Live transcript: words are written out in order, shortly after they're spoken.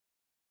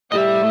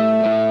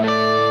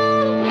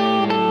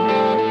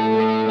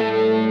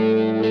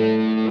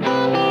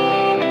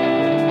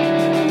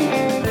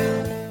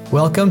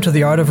Welcome to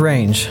The Art of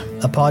Range,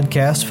 a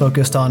podcast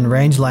focused on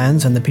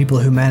rangelands and the people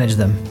who manage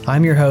them.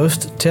 I'm your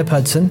host, Tip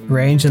Hudson,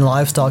 Range and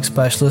Livestock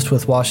Specialist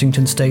with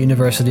Washington State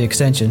University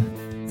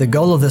Extension. The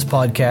goal of this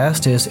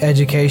podcast is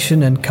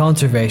education and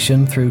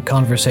conservation through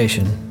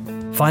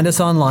conversation. Find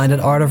us online at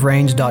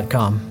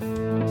artofrange.com.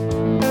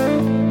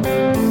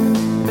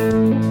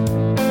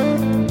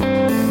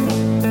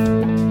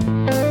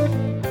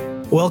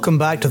 Welcome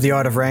back to The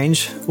Art of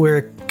Range.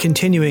 We're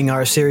continuing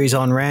our series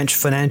on ranch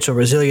financial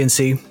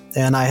resiliency,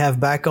 and I have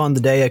back on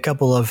today a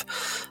couple of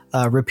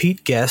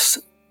repeat guests,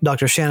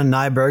 Dr. Shannon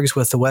Neibergs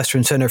with the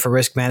Western Center for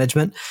Risk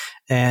Management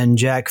and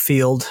Jack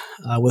Field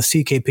with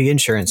CKP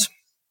Insurance.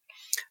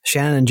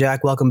 Shannon and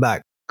Jack, welcome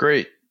back.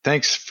 Great.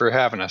 Thanks for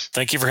having us.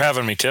 Thank you for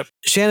having me, Tip.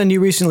 Shannon, you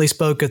recently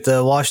spoke at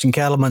the Washington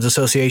Cattlemen's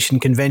Association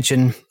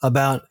convention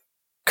about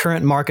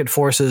current market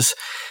forces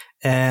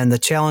and the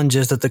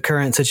challenges that the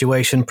current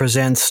situation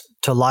presents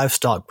to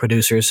livestock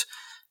producers.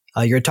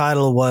 Your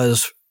title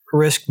was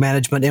Risk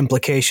Management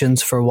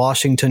Implications for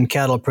Washington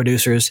Cattle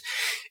Producers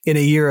in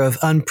a Year of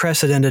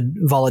Unprecedented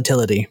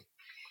Volatility.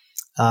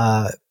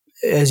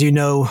 As you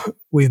know,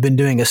 we've been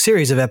doing a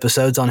series of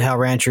episodes on how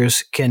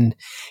ranchers can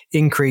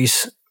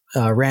increase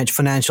ranch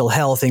financial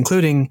health,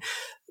 including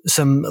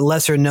some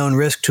lesser known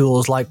risk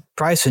tools like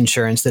price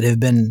insurance that have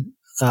been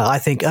I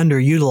think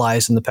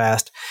underutilized in the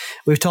past.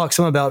 We've talked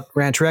some about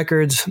ranch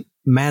records,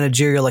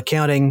 managerial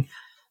accounting,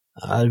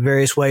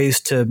 various ways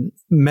to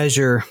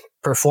measure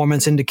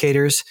performance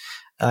indicators.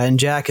 And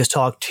Jack has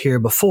talked here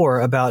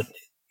before about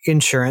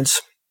insurance.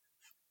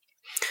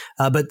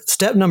 But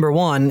step number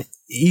one,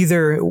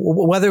 either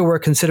whether we're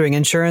considering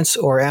insurance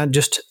or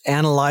just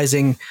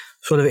analyzing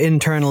sort of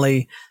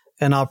internally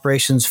an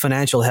operation's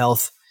financial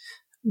health,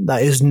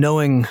 is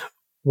knowing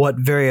what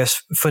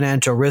various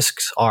financial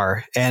risks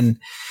are. And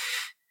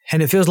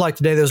it feels like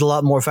today there's a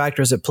lot more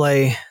factors at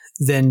play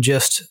than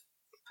just,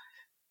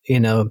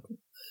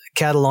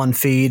 cattle on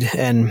feed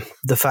and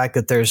the fact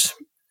that there's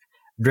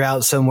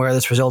drought somewhere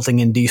that's resulting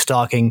in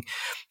destocking.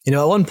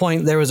 At one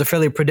point there was a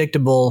fairly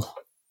predictable,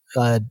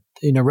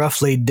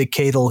 roughly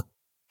decadal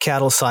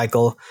cattle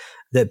cycle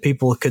that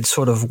people could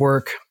sort of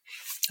work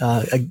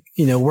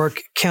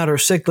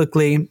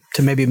counter-cyclically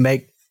to maybe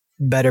make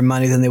better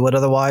money than they would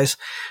otherwise.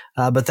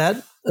 But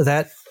that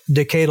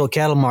decadal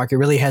cattle market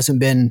really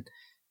hasn't been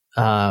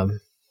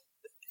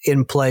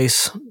in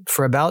place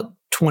for about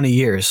 20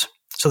 years.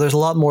 So there's a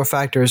lot more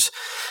factors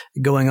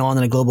going on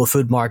in a global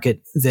food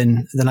market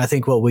than I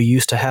think what we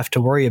used to have to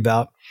worry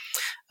about.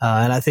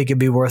 And I think it'd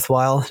be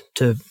worthwhile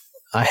to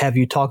have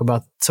you talk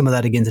about some of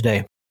that again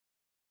today.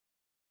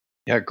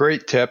 Yeah,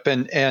 great tip.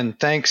 And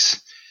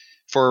thanks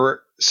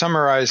for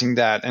summarizing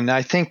that. And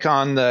I think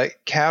on the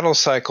cattle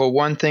cycle,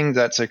 one thing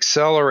that's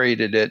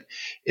accelerated it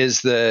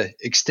is the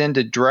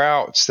extended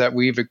droughts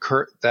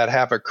that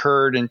have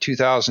occurred in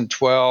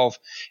 2012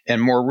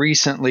 and more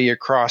recently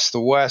across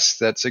the West.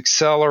 That's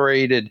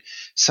accelerated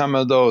some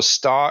of those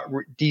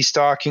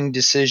destocking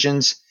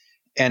decisions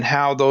and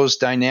how those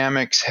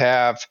dynamics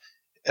have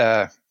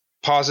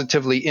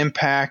positively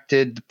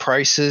impacted the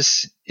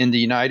prices in the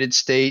United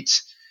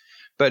States.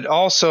 But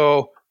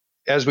also,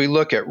 as we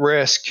look at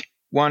risk,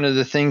 one of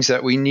the things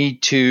that we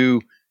need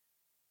to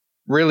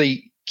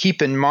really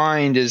keep in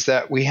mind is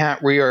that we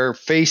are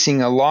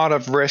facing a lot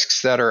of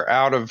risks that are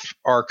out of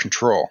our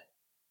control.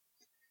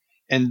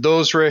 And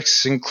those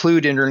risks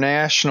include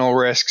international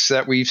risks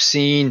that we've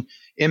seen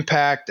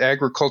impact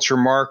agriculture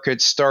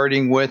markets,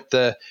 starting with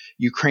the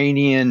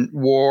Ukrainian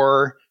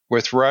war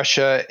with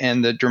Russia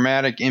and the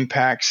dramatic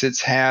impacts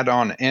it's had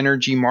on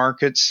energy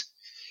markets,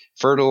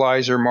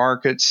 fertilizer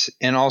markets,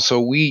 and also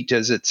wheat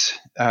as it's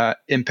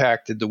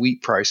impacted the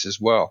wheat price as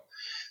well.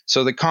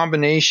 So the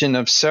combination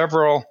of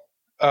several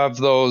of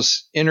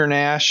those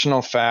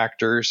international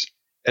factors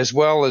as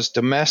well as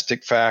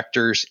domestic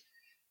factors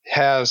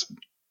has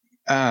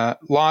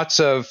lots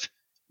of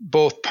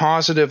both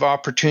positive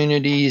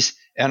opportunities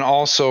and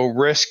also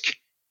risk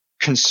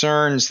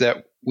concerns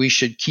that we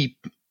should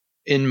keep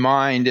in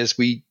mind as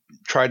we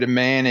try to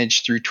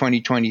manage through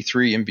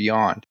 2023 and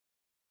beyond.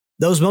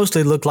 Those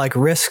mostly look like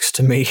risks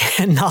to me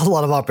and not a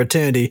lot of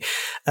opportunity.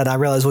 And I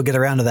realize we'll get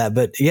around to that.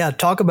 But yeah,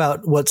 talk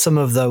about what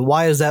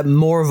why is that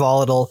more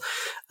volatile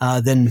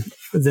than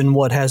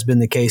what has been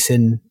the case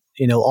in,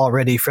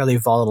 already fairly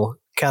volatile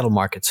cattle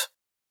markets?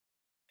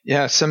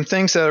 Yeah, some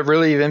things that have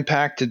really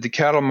impacted the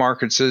cattle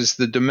markets is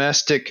the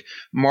domestic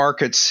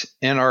markets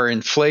and our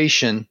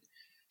inflation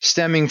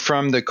stemming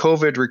from the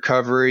COVID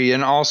recovery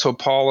and also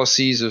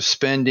policies of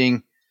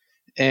spending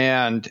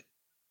and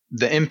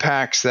the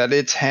impacts that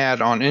it's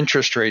had on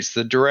interest rates,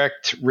 the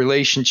direct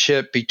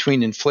relationship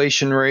between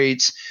inflation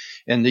rates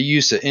and the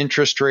use of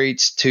interest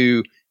rates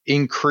to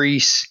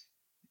decrease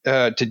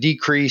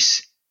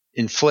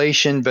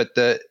inflation, but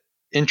the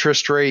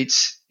interest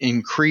rates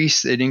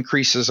increase. It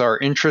increases our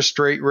interest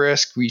rate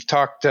risk. You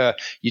talked a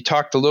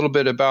little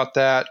bit about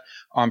that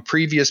on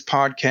previous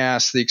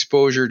podcasts, the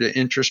exposure to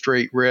interest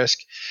rate risk,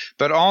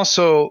 but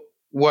also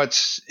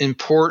what's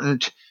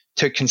important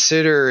to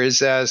consider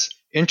is as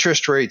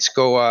interest rates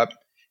go up,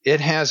 it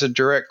has a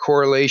direct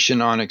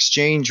correlation on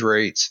exchange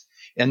rates.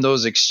 And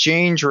those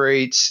exchange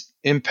rates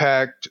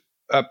impact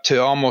up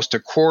to almost a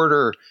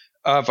quarter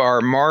of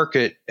our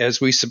market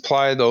as we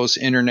supply those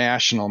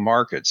international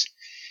markets.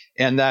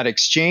 And that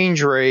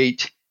exchange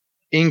rate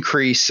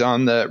increase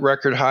on the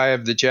record high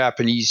of the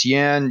Japanese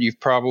yen, you've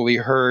probably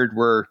heard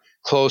we're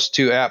close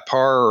to at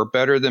par or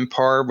better than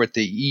par with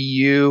the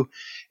EU.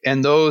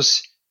 And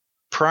those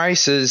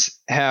prices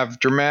have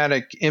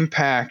dramatic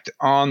impact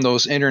on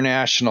those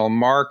international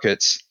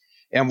markets.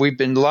 And we've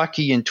been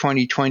lucky in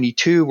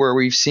 2022 where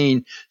we've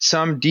seen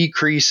some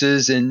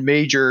decreases in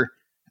major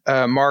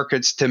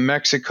markets to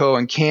Mexico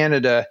and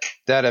Canada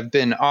that have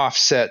been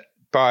offset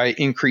by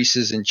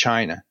increases in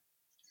China.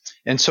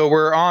 And so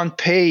we're on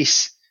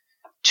pace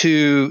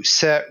to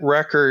set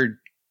record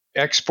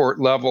export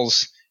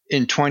levels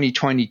in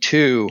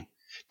 2022,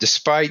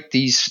 despite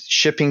these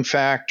shipping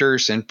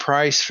factors and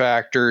price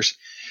factors.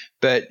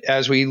 But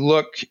as we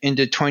look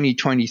into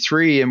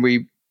 2023 and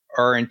we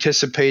are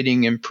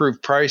anticipating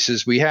improved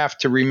prices, we have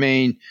to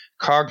remain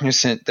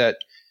cognizant that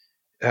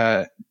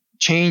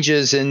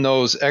changes in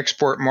those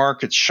export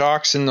markets,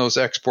 shocks in those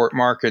export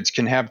markets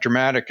can have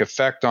dramatic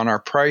effect on our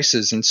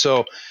prices. And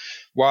so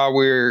while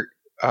we're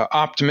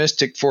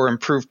optimistic for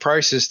improved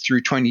prices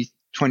through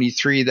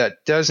 2023,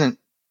 that doesn't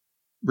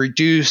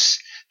reduce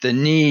the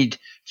need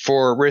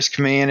for risk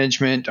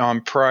management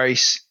on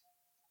price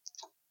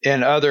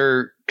and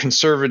other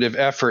conservative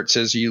efforts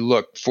as you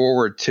look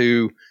forward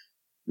to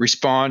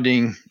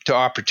responding to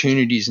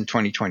opportunities in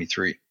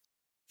 2023.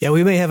 Yeah,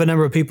 we may have a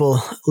number of people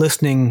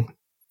listening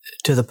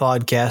to the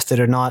podcast that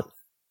are not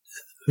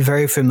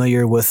very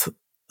familiar with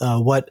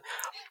what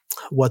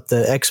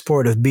the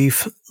export of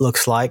beef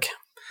looks like.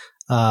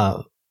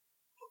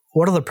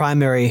 What are the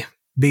primary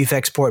beef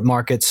export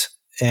markets,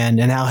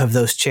 and how have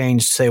those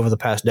changed, say, over the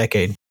past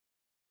decade?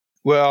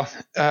 Well,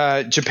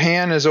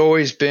 Japan has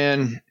always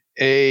been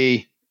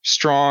a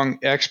strong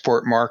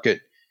export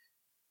market,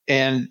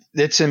 and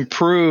it's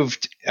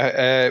improved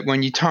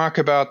when you talk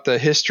about the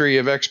history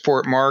of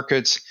export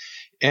markets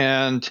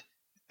and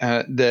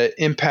the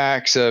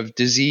impacts of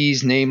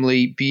disease,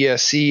 namely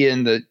BSE,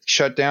 and the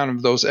shutdown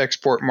of those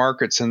export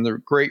markets and the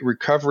great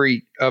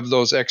recovery of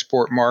those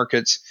export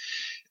markets.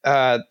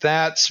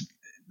 That's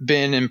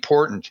been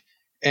important.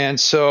 And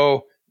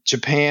so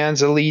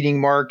Japan's a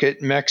leading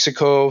market,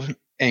 Mexico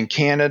and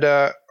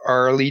Canada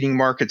are leading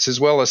markets, as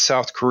well as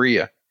South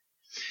Korea.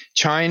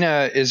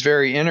 China is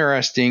very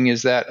interesting,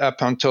 is that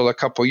up until a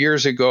couple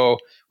years ago,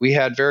 we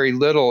had very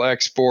little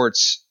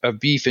exports of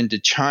beef into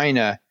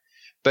China.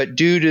 But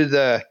due to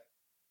the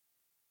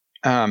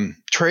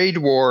trade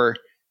war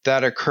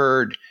that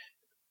occurred,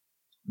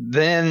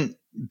 then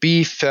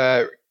beef,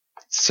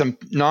 some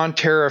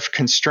non-tariff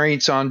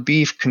constraints on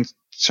beef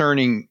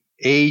concerning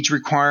age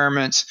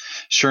requirements,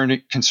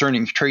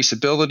 concerning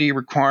traceability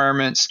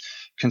requirements,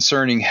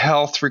 concerning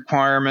health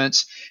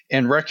requirements,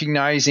 and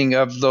recognizing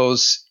of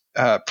those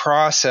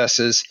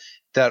processes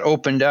that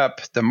opened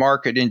up the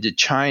market into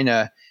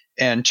China.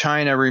 And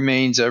China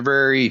remains a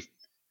very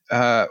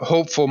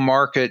hopeful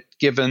market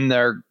given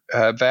their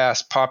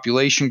vast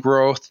population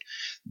growth,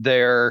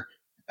 their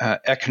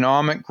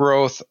economic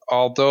growth,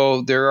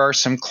 although there are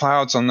some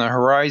clouds on the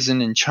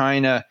horizon in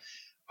China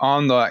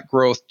on that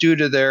growth due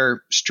to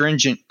their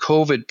stringent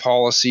COVID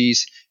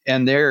policies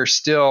and their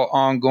still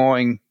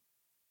ongoing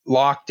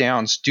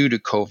lockdowns due to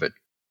COVID.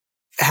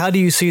 How do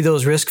you see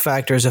those risk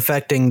factors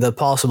affecting the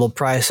possible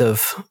price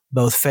of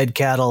both fed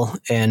cattle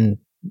and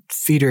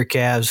feeder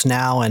calves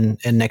now and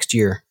next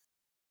year?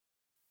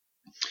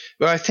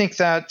 Well, I think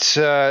that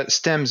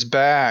stems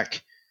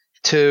back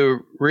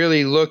to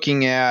really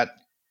looking at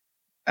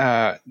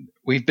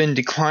we've been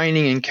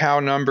declining in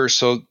cow numbers,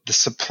 so the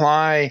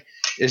supply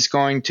is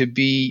going to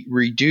be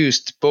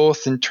reduced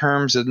both in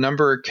terms of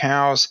number of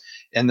cows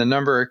and the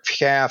number of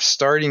calves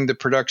starting the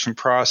production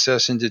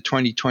process into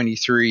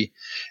 2023,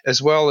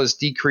 as well as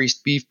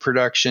decreased beef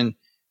production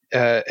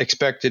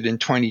expected in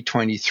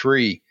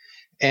 2023.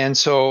 And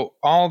so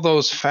all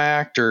those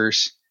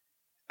factors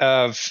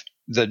of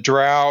the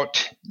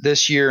drought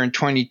this year in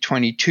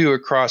 2022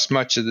 across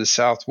much of the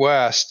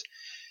Southwest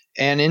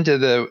and into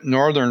the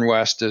Northern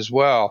West as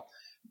well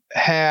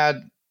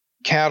had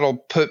cattle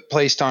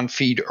placed on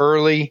feed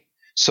early.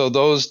 So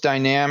those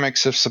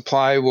dynamics of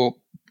supply will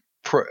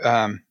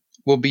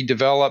be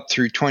developed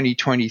through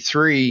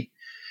 2023,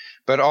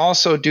 but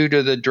also due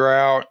to the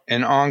drought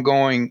and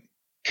ongoing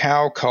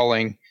cow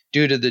culling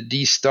due to the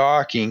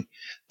destocking,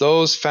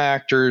 those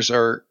factors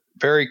are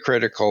very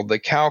critical. The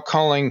cow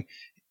culling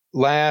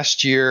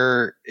last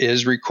year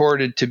is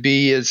recorded to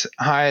be as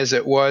high as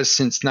it was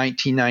since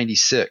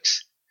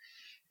 1996.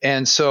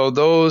 And so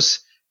those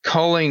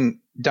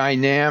culling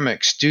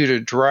dynamics due to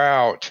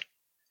drought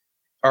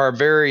are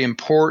very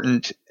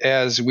important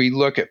as we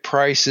look at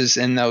prices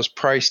and those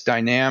price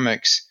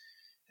dynamics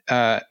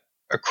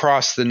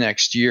across the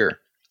next year.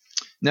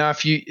 Now,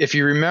 if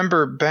you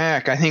remember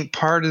back, I think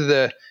part of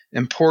the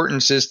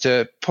importance is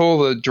to pull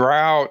the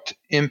drought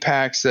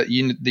impacts that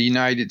the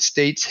United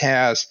States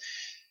has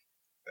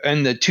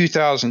in the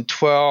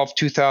 2012,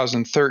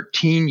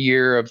 2013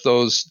 year of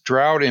those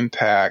drought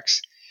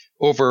impacts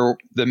over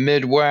the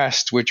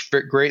Midwest, which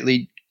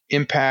greatly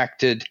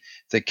impacted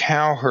the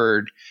cow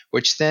herd,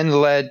 which then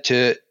led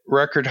to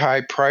record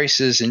high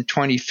prices in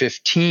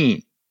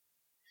 2015.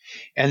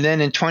 And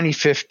then in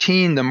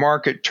 2015, the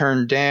market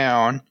turned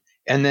down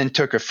and then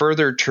took a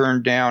further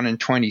turn down in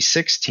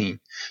 2016.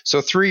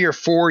 So 3 or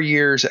 4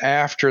 years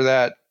after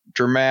that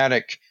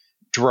dramatic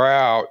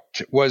drought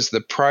was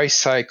the price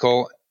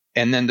cycle,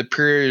 and then the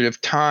period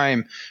of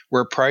time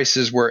where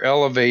prices were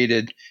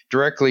elevated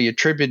directly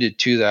attributed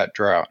to that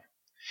drought.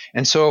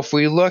 And so if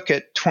we look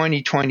at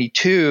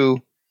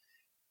 2022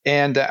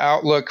 and the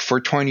outlook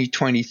for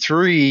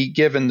 2023,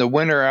 given the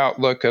winter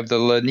outlook of the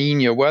La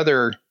Nina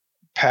weather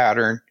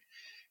pattern,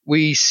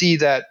 we see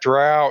that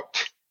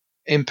drought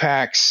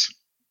impacts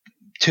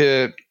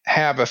to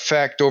have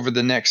effect over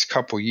the next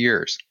couple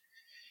years.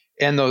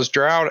 And those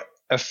drought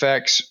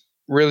effects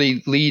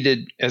really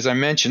as I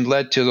mentioned,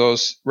 led to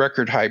those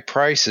record high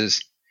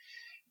prices.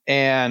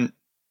 And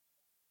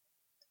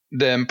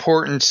the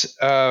importance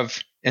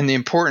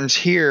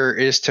here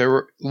is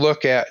to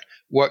look at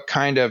what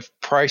kind of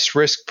price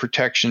risk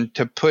protection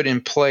to put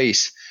in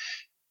place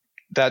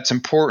that's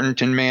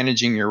important in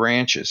managing your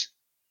ranches.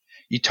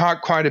 You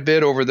talked quite a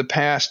bit over the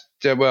past,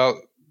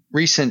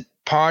 recent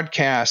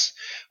podcasts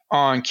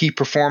on key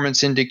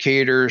performance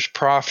indicators,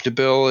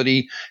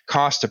 profitability,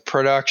 cost of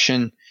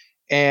production,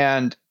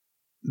 and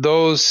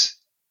those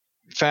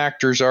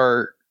factors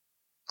are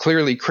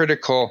clearly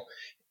critical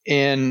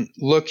in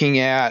looking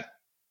at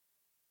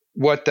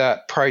what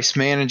that price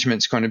management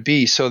is going to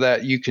be so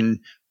that you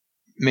can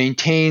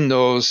maintain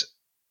those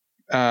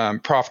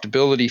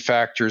profitability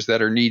factors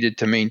that are needed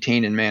to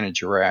maintain and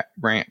manage your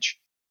ranch.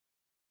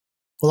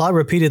 Well, I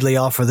repeatedly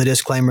offer the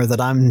disclaimer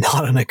that I'm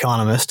not an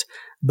economist,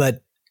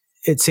 but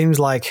it seems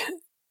like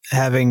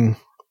having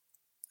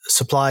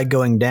supply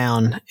going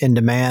down and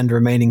demand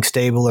remaining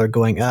stable or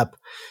going up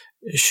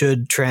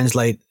should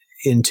translate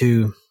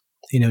into,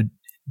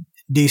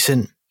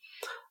 decent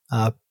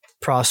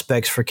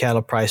prospects for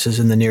cattle prices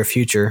in the near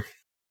future.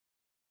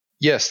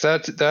 Yes,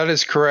 that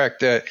is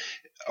correct.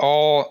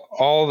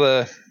 All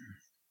the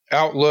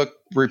outlook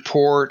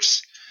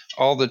reports,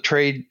 all the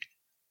trade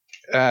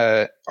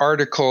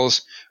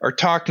articles are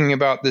talking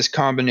about this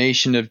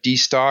combination of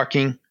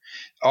destocking.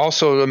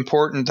 Also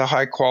important, the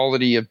high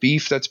quality of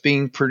beef that's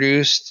being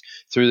produced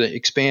through the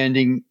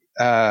expanding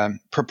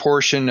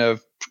proportion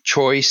of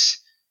choice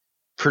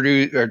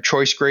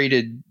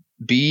graded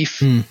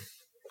beef.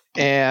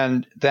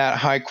 And that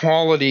high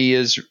quality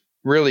is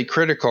really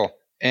critical,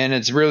 and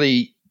it's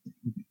really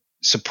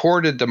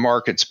supported the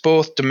markets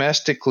both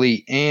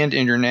domestically and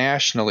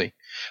internationally.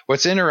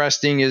 What's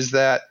interesting is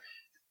that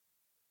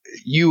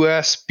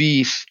U.S.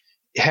 beef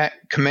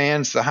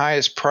commands the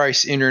highest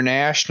price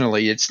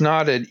internationally. It's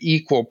not an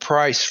equal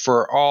price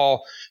for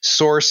all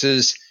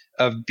sources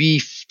of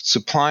beef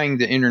supplying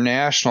the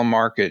international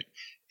market.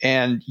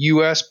 And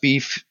U.S.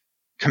 beef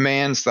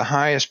commands the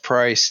highest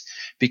price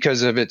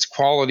because of its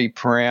quality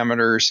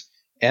parameters.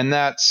 And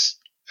that's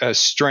a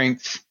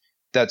strength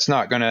that's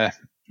not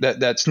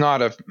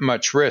of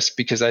much risk,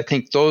 because I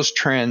think those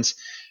trends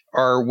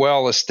are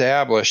well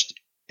established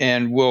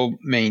and will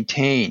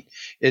maintain.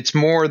 It's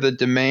more the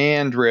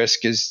demand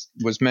risk, as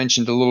was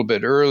mentioned a little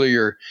bit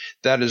earlier,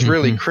 that is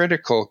really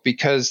critical,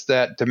 because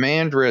that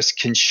demand risk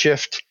can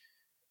shift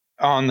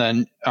on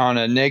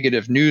a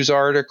negative news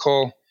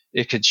article.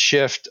 It could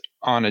shift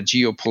on a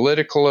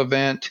geopolitical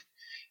event.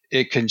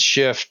 It can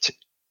shift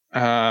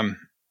on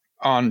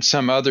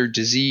some other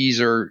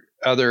disease or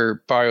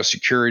other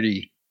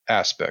biosecurity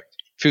aspect.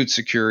 Food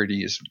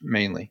security is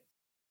mainly.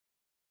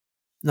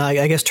 Now,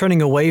 I guess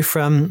turning away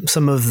from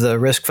some of the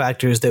risk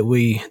factors that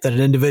an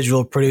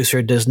individual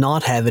producer does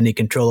not have any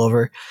control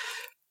over,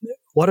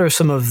 what are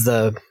some of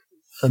the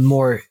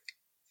more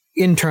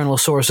internal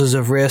sources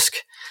of risk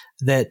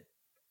that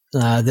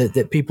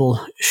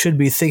people should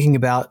be thinking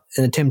about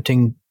and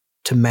attempting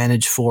to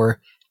manage for?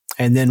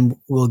 And then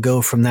we'll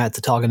go from that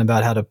to talking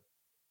about how to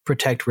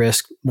protect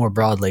risk more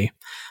broadly.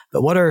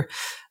 But what are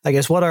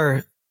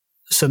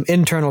some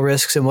internal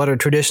risks, and what are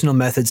traditional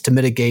methods to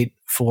mitigate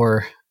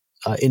for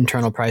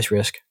internal price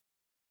risk?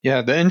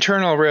 Yeah, the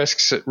internal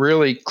risks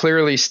really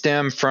clearly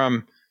stem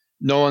from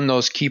knowing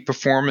those key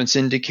performance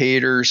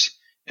indicators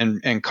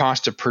and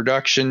cost of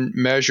production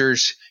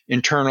measures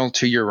internal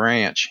to your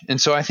ranch. And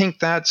so I think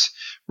that's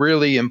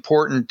really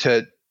important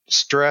to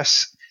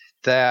stress,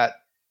 that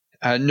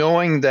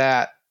knowing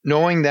that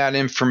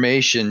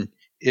information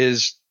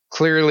is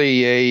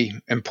clearly a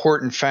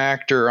important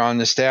factor on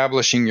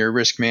establishing your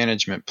risk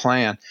management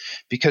plan.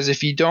 Because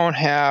if you don't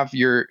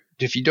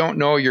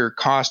know your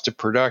cost of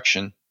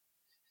production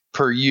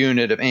per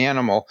unit of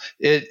animal,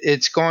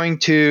 it's going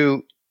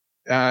to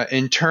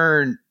in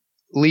turn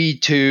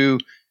lead to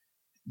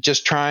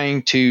just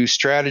trying to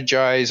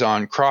strategize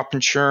on crop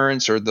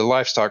insurance or the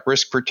livestock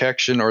risk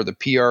protection or the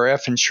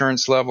PRF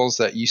insurance levels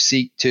that you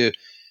seek to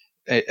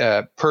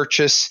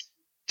purchase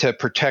to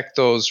protect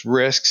those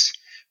risks.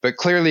 But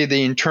clearly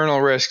the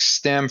internal risks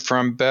stem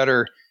from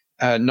better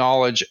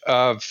knowledge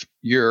of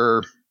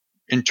your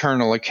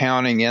internal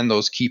accounting and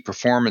those key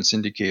performance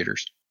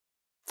indicators.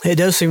 It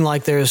does seem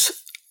like there's,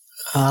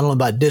 I don't know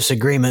about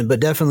disagreement, but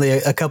definitely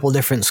a couple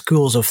different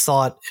schools of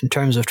thought in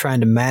terms of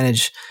trying to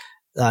manage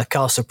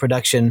cost of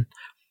production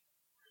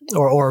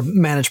or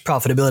manage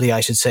profitability,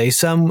 I should say.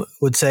 Some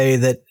would say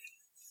that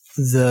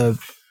the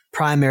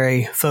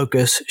primary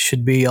focus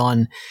should be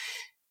on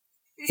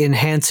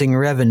enhancing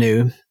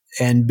revenue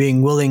and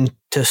being willing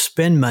to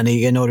spend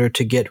money in order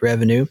to get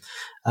revenue.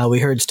 We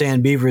heard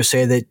Stan Beaver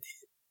say that,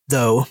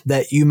 though,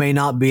 that you may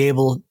not be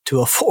able to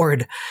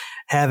afford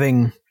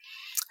having,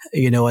 a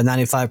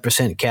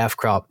 95% calf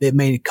crop. It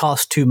may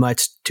cost too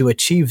much to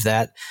achieve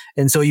that.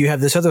 And so you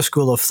have this other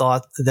school of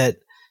thought that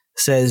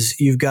says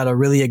you've got to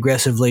really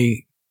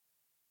aggressively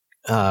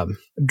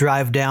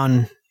drive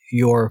down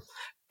your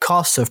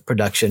costs of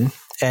production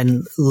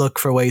and look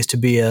for ways to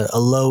be a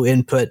low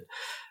input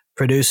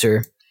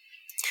producer.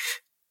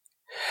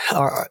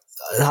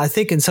 I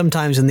think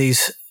sometimes in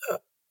these,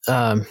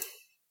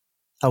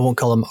 I won't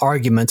call them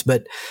arguments,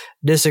 but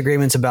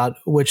disagreements about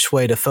which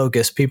way to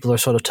focus, people are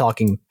sort of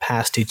talking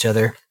past each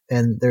other.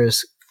 And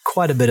there's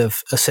quite a bit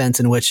of a sense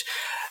in which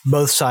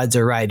both sides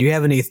are right. Do you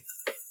have any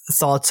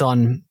thoughts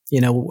on,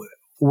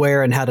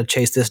 where and how to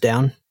chase this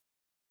down?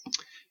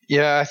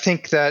 Yeah, I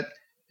think that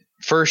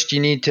first you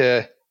need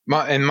to,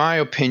 in my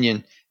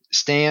opinion,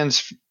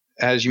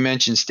 as you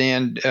mentioned,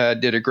 Stan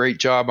did a great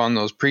job on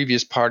those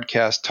previous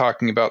podcasts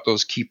talking about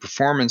those key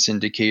performance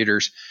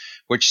indicators,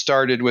 which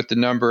started with the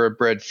number of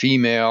bred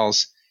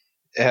females,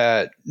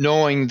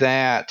 knowing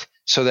that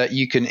so that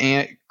you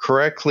can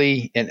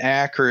correctly and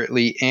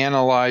accurately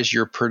analyze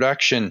your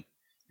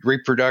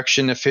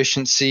reproduction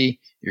efficiency,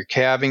 your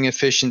calving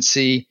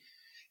efficiency,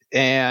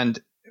 and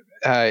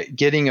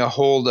getting a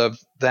hold of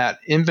that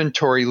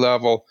inventory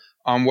level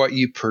on what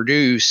you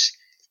produce.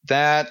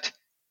 That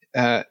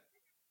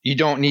you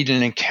don't need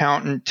an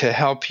accountant to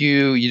help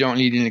you. You don't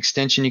need an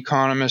extension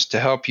economist to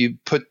help you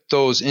put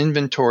those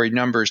inventory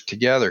numbers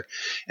together.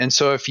 And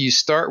so if you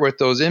start with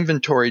those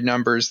inventory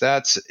numbers,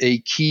 that's a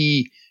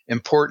key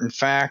important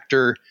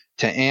factor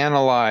to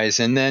analyze.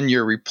 And then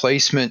your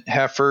replacement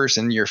heifers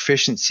and your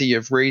efficiency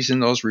of raising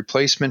those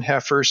replacement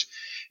heifers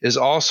is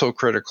also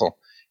critical.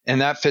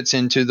 And that fits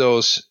into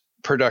those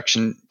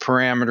production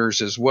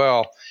parameters as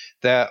well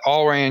that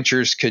all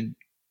ranchers could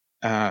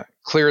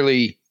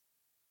clearly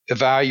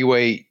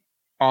evaluate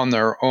on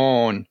their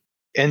own.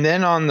 And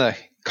then on the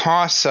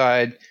cost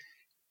side,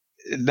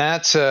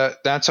 that's a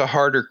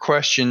harder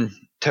question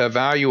to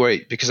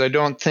evaluate, because I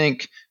don't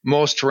think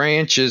most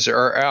ranches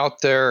are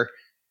out there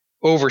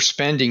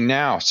overspending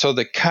now. So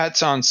the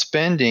cuts on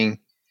spending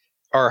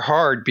are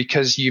hard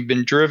because you've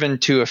been driven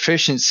to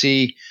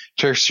efficiency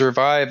to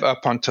survive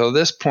up until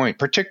this point,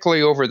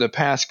 particularly over the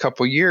past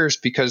couple years,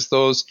 because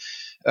those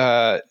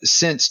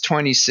since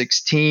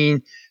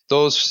 2016,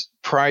 those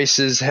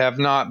prices have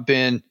not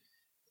been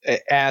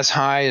as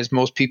high as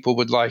most people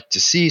would like to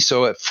see.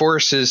 So it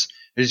forces,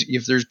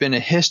 if there's been a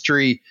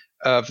history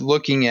of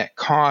looking at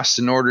costs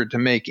in order to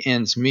make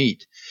ends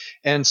meet.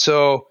 And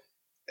so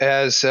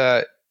as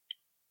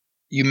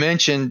you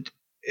mentioned,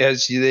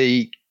 as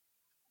the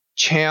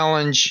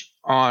challenge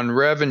on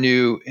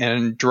revenue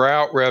and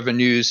drought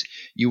revenues,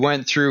 you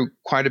went through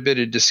quite a bit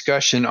of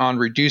discussion on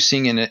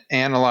reducing and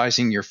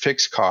analyzing your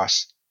fixed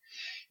costs.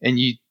 And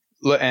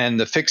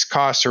the fixed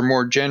costs are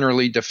more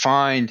generally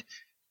defined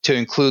to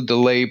include the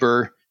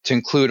labor, to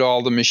include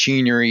all the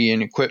machinery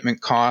and equipment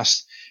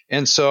costs.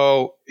 And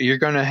so you're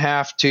going to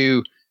have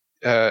to,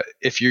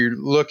 if you're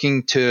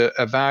looking to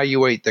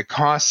evaluate the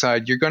cost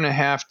side, you're going to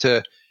have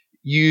to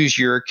use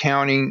your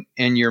accounting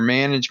and your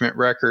management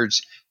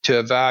records to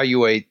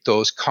evaluate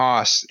those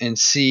costs and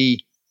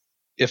see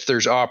if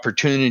there's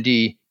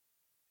opportunity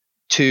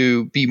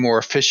to be more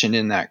efficient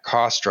in that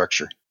cost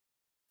structure.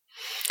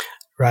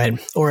 Right.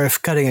 Or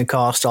if cutting a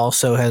cost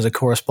also has a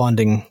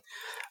corresponding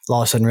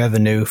loss in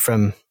revenue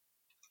from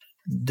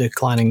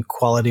declining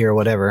quality or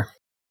whatever.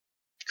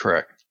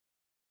 Correct.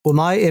 Well,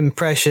 my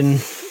impression,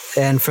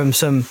 and from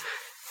some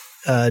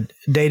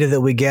data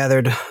that we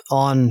gathered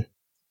on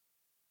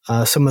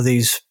some of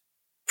these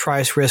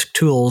price risk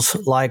tools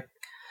like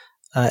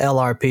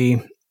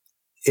LRP,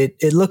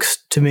 it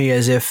looks to me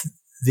as if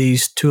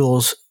these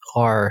tools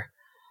are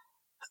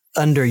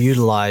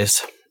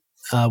underutilized.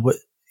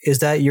 Is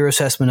that your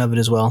assessment of it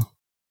as well?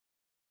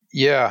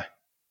 Yeah.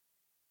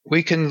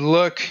 We can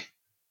look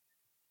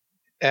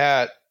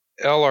at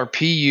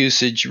LRP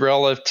usage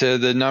relative to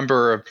the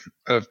number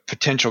of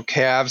potential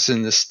calves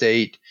in the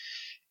state,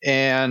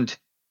 and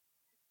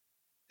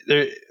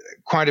there's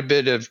quite a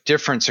bit of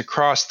difference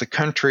across the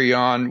country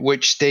on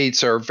which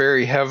states are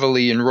very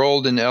heavily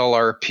enrolled in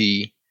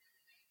LRP.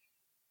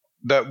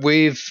 But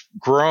we've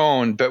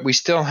grown, but we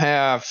still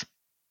have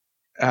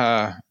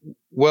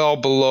well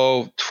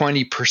below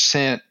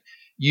 20%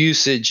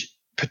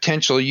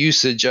 potential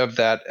usage of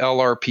that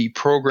LRP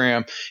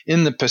program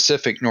in the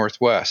Pacific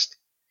Northwest.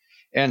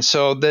 And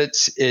so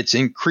it's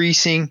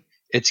increasing,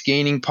 it's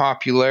gaining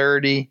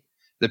popularity.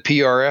 The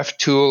PRF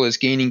tool is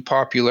gaining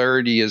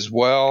popularity as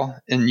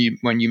well, and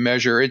when you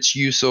measure its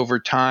use over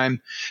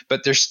time.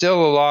 But there's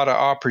still a lot of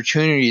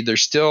opportunity.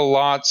 There's still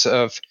lots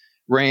of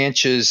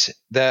ranches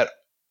that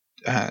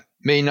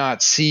may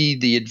not see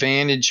the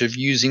advantage of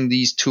using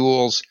these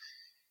tools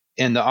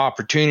and the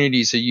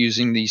opportunities of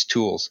using these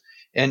tools.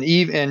 And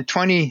even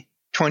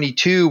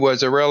 2022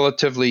 was a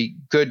relatively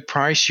good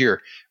price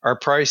year.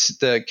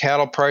 The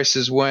cattle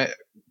prices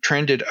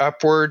trended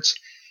upwards,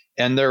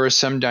 and there was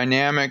some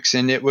dynamics.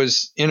 And it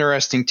was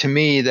interesting to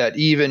me that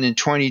even in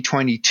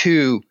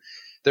 2022,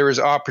 there was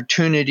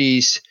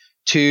opportunities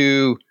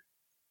to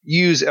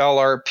use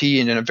LRP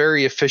in a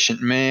very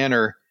efficient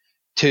manner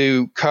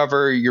to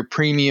cover your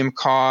premium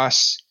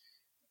costs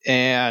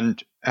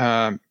and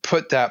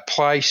put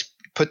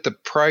the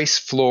price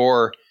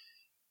floor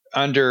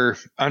under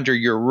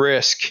your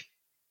risk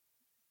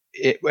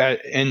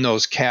in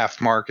those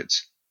calf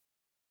markets.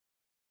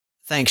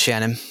 Thanks,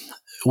 Shannon.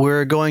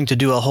 We're going to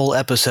do a whole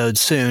episode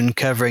soon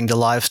covering the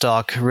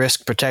livestock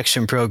risk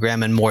protection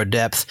program in more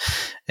depth,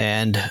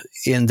 and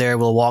in there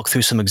we'll walk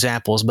through some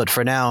examples. But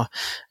for now,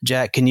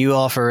 Jack, can you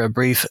offer a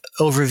brief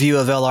overview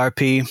of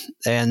LRP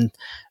and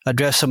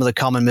address some of the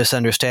common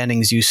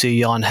misunderstandings you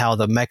see on how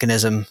the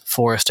mechanism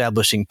for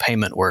establishing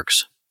payment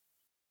works?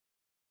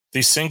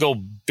 The single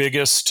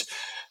biggest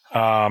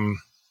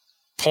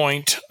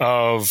point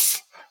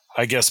of,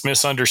 I guess,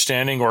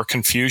 misunderstanding or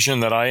confusion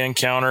that I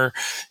encounter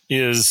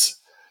is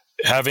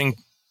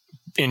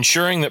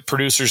ensuring that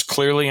producers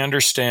clearly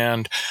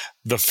understand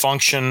the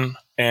function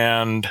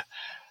and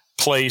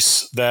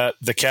place that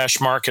the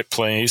cash market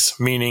plays,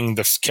 meaning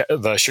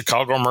the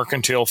Chicago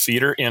Mercantile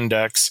Feeder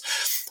Index,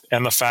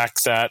 and the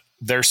fact that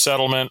their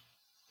settlement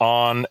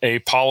on a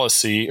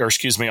policy,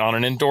 on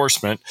an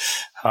endorsement,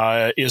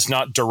 is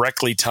not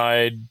directly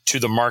tied to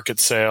the market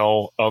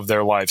sale of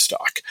their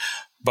livestock.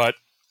 But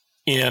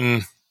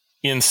in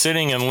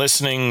sitting and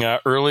listening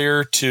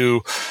earlier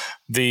to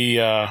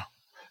the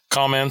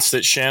comments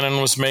that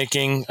Shannon was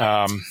making,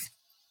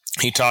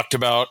 he talked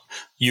about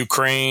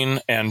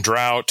Ukraine and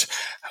drought,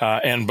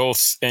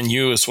 and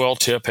you as well,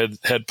 Tip,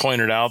 had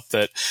pointed out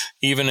that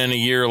even in a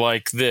year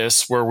like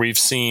this, where we've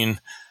seen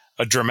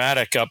a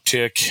dramatic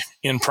uptick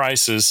in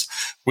prices,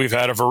 we've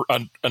had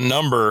a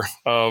number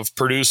of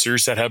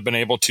producers that have been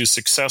able to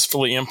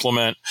successfully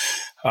implement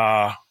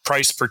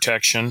price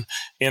protection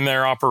in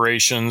their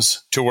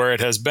operations to where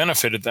it has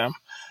benefited them.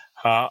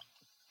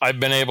 I've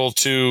been able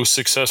to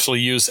successfully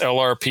use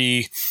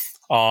LRP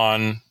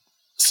on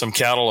some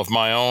cattle of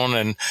my own,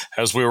 and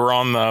as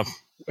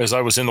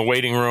I was in the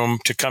waiting room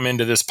to come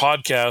into this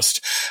podcast,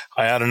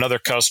 I had another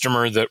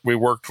customer that we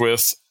worked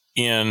with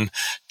in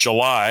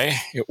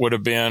July. It would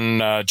have been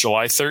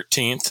July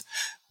 13th.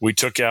 We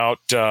took out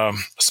a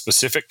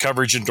specific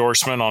coverage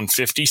endorsement on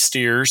 50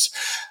 steers.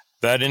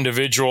 That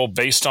individual,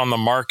 based on the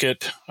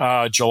market,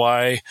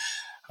 July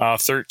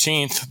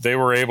 13th, they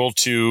were able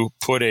to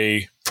put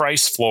a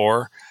price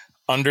floor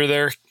under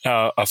their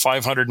a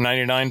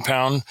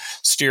 599-pound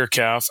steer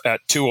calf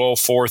at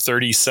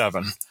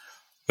 $204.37.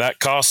 That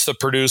cost the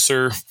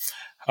producer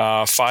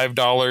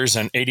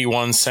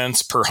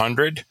 $5.81 per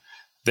hundred.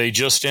 They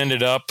just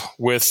ended up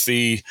with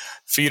the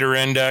feeder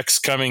index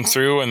coming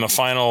through and the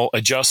final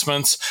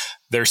adjustments.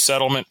 Their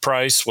settlement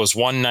price was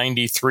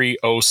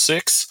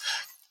 $193.06.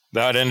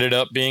 That ended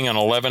up being an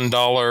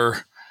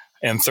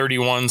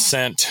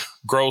 $11.31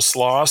 gross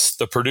loss.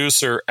 The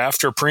producer,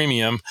 after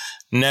premium,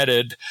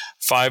 netted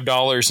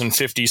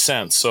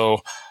 $5.50.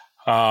 So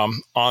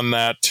on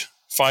that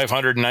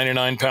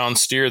 599-pound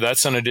steer,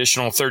 that's an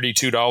additional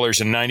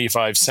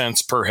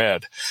 $32.95 per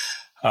head.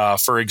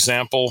 For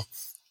example,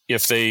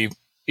 if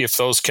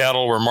those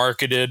cattle were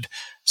marketed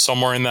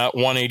somewhere in that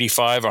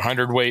 185,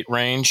 100 weight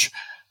range,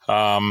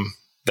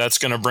 that's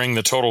going to bring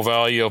the total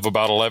value of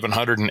about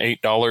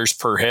 $1,108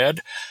 per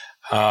head.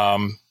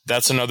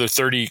 That's another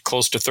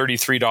close to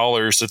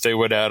 $33 that they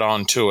would add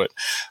on to it.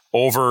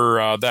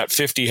 Over that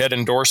 50 head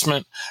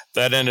endorsement,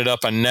 that ended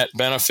up a net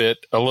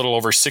benefit a little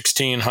over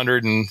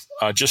 $1,600 and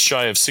just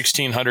shy of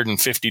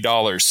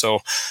 $1,650. So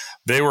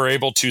they were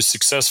able to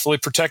successfully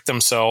protect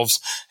themselves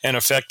and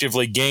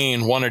effectively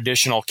gain one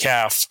additional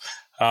calf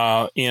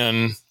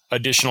in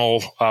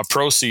additional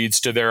proceeds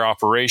to their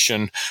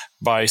operation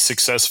by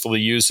successfully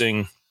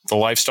using the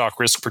livestock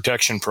risk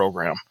protection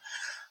program.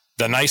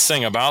 The nice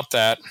thing about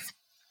that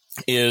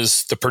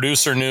is the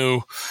producer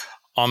knew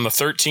on the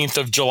 13th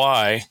of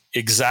July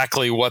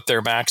exactly what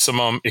their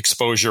maximum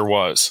exposure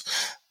was.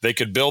 They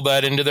could build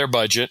that into their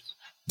budget.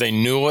 They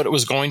knew what it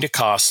was going to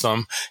cost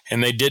them,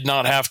 and they did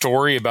not have to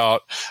worry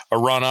about a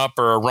run up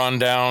or a run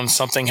down,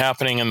 something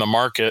happening in the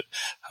market.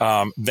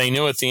 They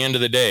knew at the end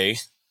of the day,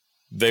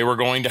 they were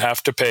going to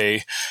have to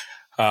pay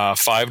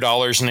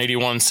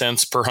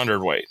 $5.81 per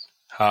hundredweight.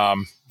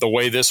 The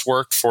way this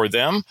worked for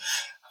them,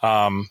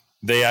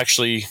 they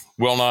actually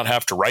will not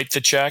have to write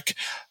the check.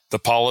 The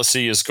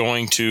policy is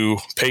going to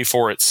pay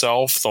for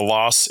itself. The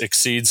loss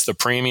exceeds the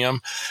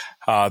premium.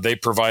 They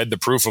provide the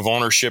proof of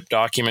ownership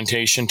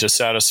documentation to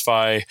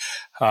satisfy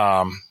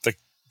the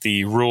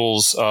the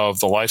rules of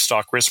the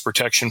Livestock Risk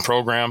Protection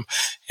Program,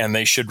 and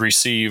they should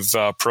receive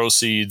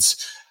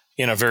proceeds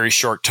in a very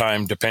short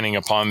time, depending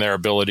upon their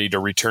ability to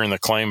return the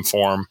claim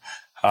form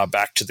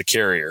back to the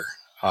carrier.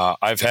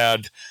 I've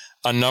had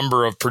a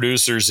number of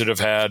producers that have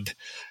had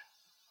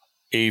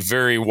a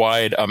very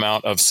wide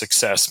amount of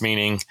success,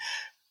 meaning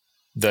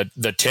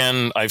the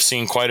 10, I've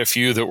seen quite a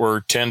few that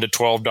were $10 to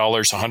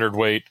 $12 a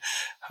hundredweight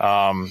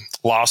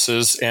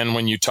losses. And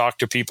when you talk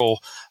to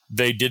people,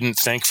 they didn't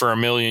think for a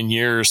million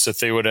years that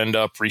they would end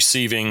up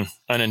receiving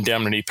an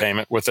indemnity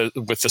payment with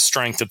the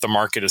strength that the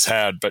market has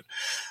had. But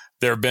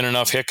there have been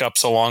enough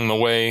hiccups along the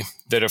way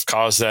that have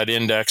caused that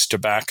index to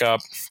back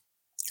up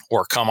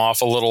or come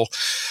off a little,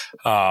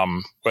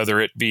 whether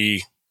it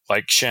be,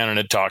 like Shannon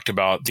had talked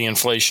about, the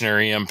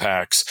inflationary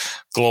impacts,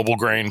 global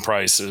grain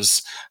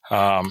prices,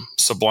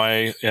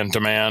 supply and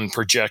demand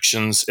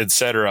projections,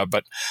 etc.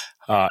 But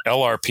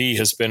LRP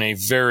has been a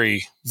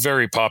very,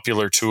 very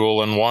popular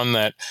tool, and one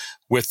that,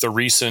 with the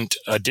recent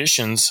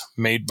additions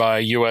made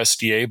by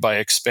USDA by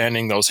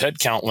expanding those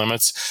headcount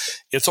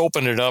limits, it's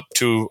opened it up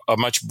to a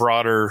much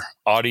broader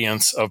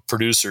audience of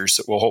producers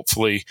that will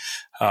hopefully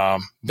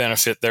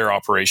benefit their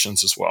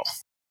operations as well.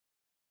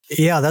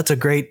 Yeah, that's a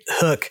great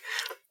hook.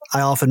 I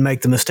often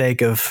make the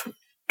mistake of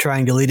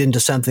trying to lead into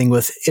something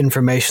with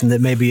information that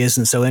maybe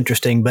isn't so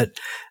interesting, but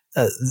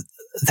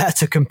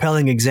that's a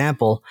compelling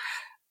example.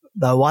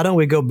 Why don't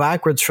we go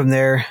backwards from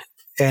there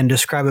and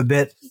describe a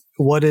bit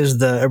what is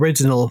the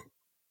original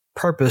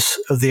purpose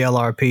of the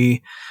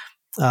LRP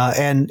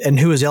and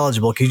who is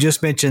eligible? You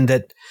just mentioned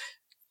that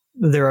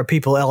there are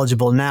people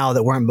eligible now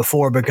that weren't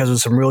before because of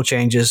some rule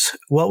changes.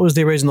 What was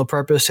the original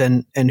purpose,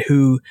 and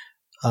who's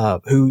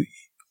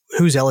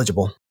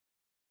eligible?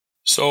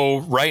 So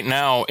right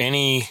now,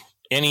 any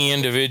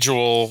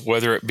individual,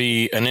 whether it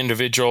be an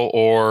individual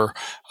or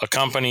a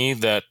company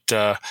that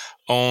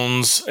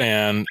owns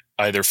and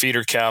either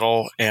feeder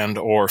cattle and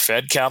or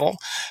fed cattle,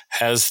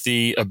 has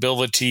the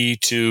ability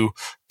to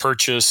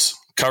purchase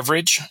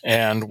coverage.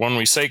 And when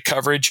we say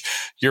coverage,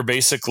 you're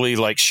basically,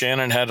 like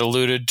Shannon had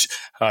alluded,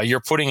 you're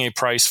putting a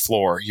price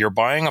floor. You're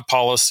buying a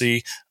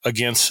policy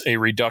against a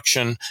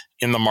reduction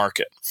in the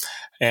market.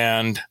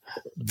 And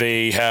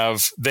they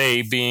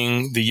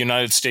being the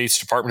United States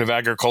Department of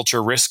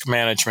Agriculture Risk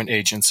Management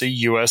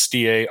Agency,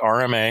 USDA,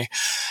 RMA,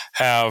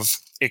 have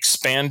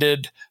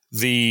expanded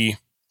the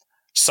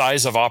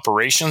size of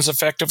operations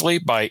effectively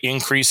by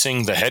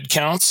increasing the head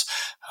counts.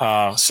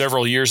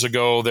 Several years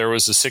ago, there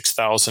was a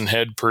 6,000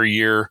 head per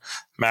year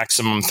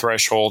maximum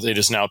threshold. It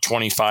is now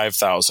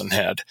 25,000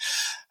 head.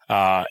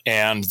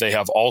 And they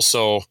have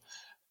also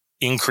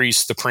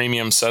increase the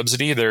premium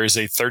subsidy. There is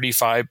a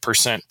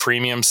 35%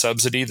 premium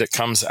subsidy that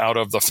comes out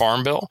of the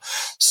Farm Bill.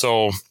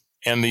 So,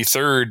 and the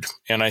third,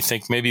 and I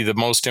think maybe the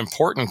most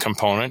important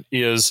component,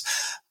 is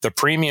the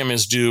premium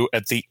is due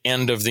at the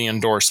end of the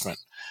endorsement.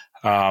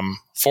 4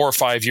 or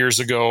 5 years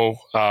ago,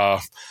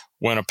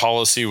 when a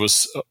policy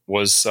was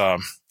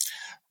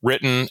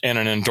written and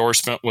an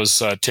endorsement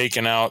was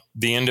taken out,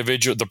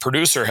 the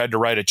producer had to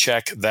write a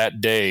check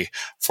that day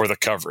for the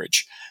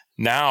coverage.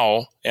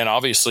 Now, and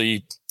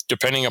obviously,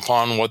 depending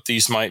upon what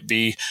these might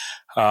be,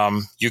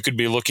 you could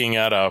be looking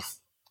at a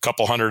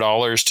couple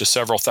 $100 to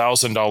several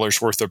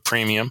 $1,000s worth of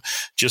premium,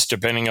 just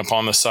depending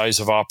upon the size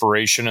of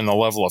operation and the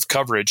level of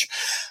coverage.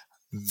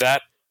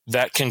 That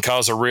can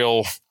cause a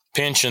real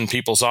pinch in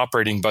people's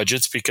operating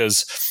budgets,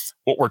 because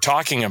what we're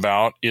talking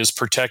about is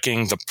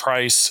protecting the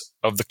price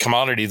of the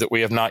commodity that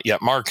we have not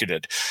yet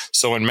marketed.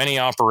 So in many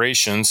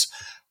operations,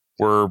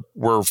 we're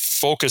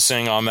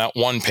focusing on that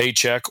one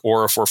paycheck,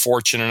 or if we're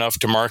fortunate enough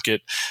to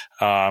market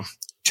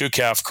 2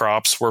 calf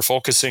crops, we're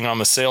focusing on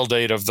the sale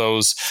date of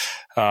those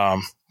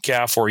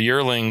calf or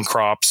yearling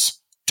crops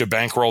to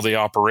bankroll the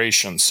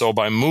operation. So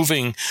by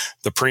moving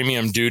the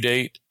premium due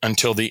date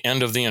until the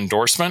end of the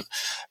endorsement,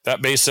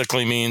 that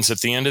basically means at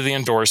the end of the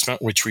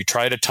endorsement, which we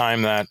try to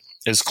time that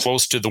as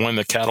close to when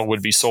the cattle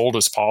would be sold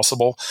as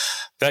possible,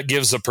 that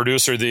gives the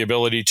producer the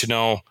ability to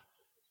know,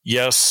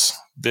 yes,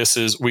 this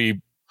is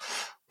we've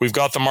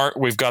got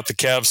the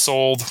calves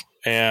sold,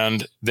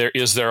 and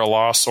is there a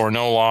loss or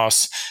no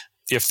loss?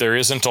 If there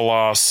isn't a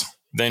loss,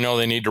 they know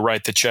they need to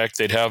write the check.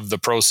 They'd have the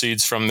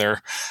proceeds from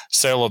their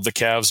sale of the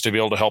calves to be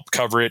able to help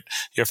cover it.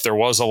 If there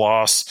was a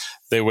loss,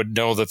 they would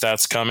know that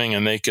that's coming,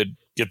 and they could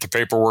get the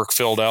paperwork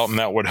filled out, and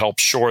that would help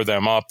shore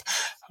them up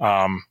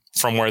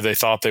from where they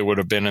thought they would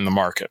have been in the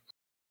market.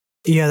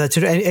 Yeah, that's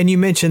it. And you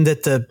mentioned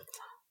that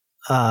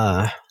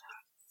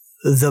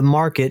the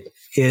market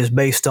is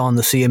based on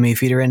the CME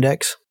feeder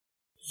index?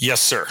 Yes,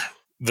 sir.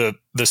 The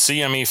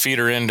CME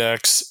feeder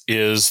index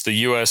is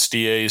the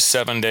USDA's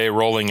 7-day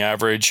rolling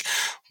average,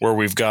 where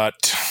we've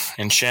got,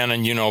 and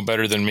Shannon, you know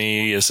better than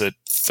me, is it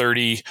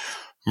 30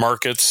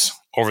 markets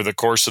over the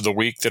course of the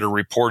week that are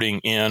reporting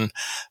in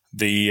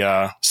the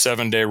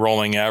 7-day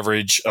rolling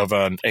average of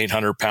an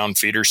 800-pound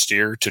feeder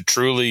steer to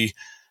truly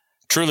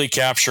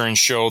capture and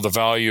show the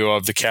value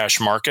of the cash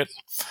market.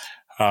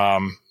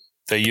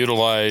 They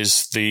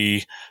utilize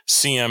the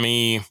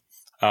CME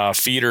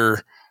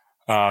feeder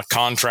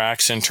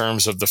contracts in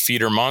terms of the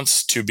feeder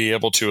months to be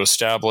able to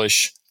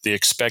establish the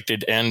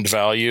expected end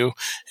value,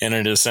 and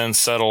it is then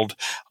settled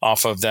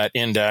off of that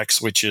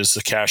index, which is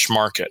the cash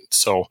market.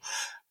 So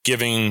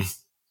giving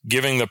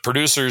the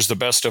producers the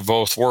best of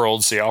both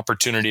worlds, the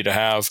opportunity to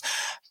have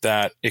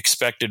that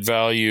expected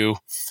value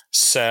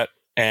set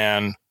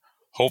and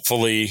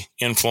hopefully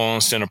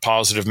influenced in a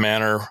positive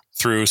manner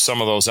through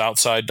some of those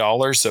outside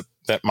dollars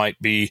that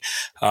might be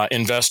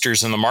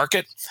investors in the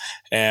market.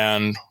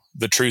 And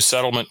the true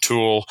settlement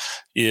tool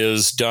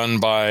is done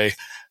by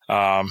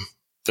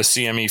the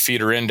CME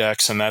feeder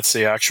index, and that's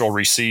the actual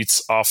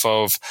receipts off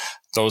of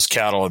those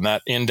cattle. And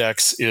that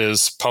index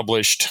is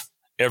published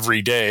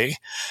every day.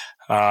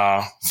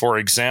 For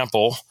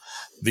example,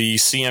 the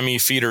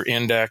CME feeder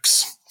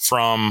index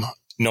from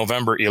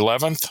November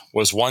 11th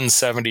was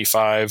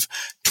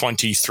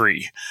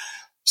 175.23.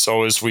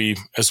 So as we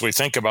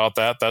think about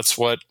that, that's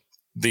what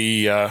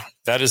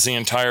that is the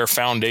entire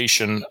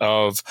foundation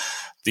of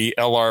the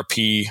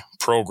LRP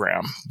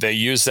program. They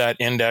use that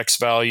index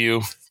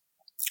value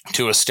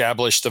to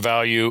establish the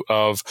value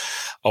of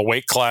a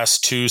weight class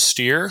 2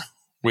 steer,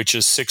 which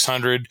is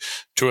 600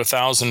 to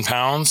 1,000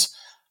 pounds.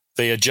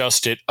 They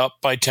adjust it up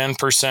by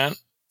 10%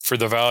 for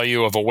the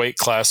value of a weight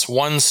class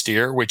 1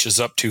 steer, which is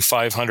up to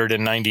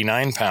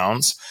 599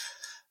 pounds.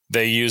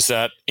 They use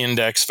that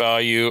index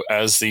value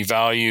as the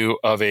value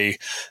of a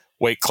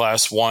weight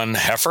class 1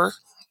 heifer,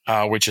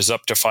 which is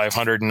up to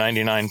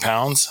 599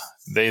 pounds.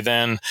 They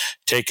then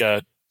take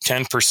a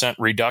 10%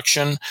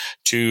 reduction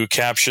to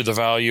capture the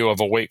value of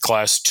a weight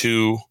class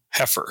 2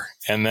 heifer.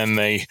 And then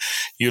they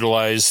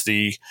utilize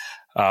the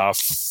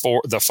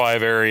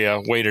 5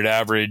 area weighted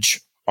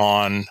average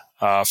on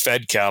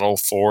fed cattle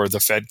for the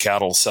fed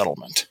cattle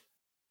settlement.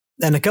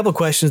 And a couple of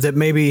questions that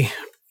maybe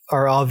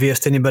are obvious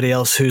to anybody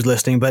else who's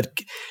listening, but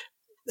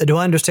do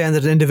I understand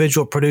that an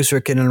individual producer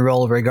can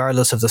enroll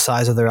regardless of the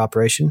size of their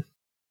operation?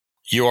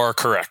 You are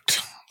correct.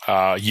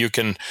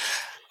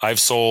 I've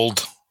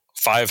sold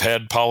 5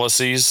 head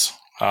policies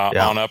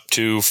on up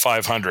to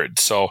 500.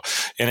 So,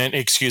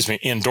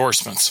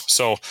 endorsements.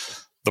 So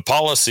the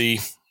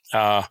policy,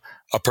 a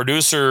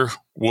producer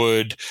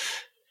would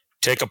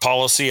take a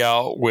policy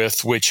out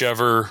with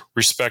whichever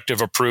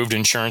respective approved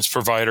insurance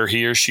provider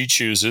he or she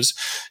chooses.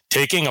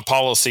 Taking a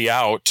policy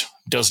out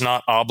does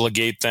not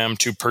obligate them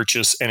to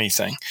purchase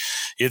anything.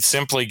 It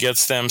simply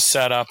gets them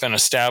set up and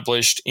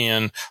established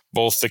in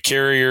both the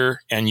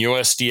carrier and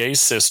USDA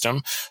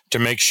system to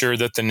make sure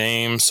that the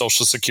name,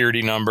 social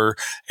security number,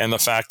 and the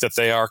fact that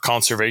they are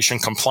conservation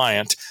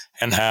compliant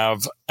and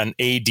have an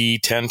AD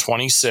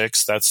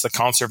 1026, that's the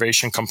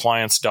conservation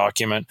compliance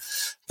document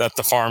that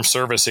the Farm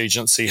Service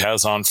Agency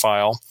has on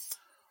file.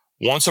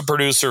 Once a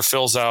producer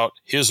fills out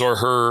his or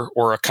her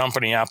or a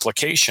company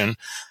application,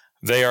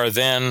 they are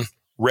then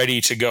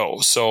ready to go.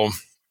 So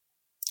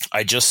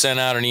I just sent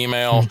out an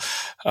email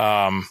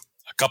a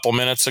couple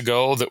minutes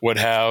ago that would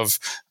have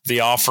the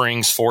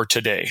offerings for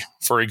today.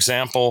 For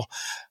example,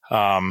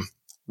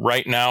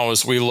 right now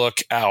as we look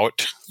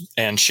out,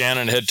 and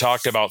Shannon had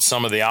talked about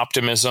some of the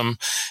optimism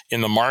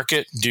in the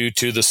market due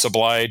to the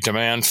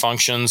supply-demand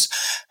functions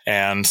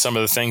and some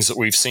of the things that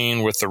we've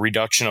seen with the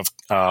reduction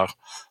of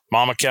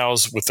mama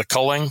cows with the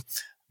culling.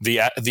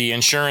 The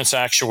insurance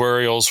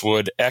actuarials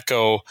would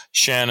echo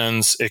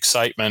Shannon's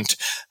excitement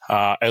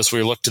as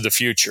we look to the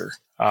future.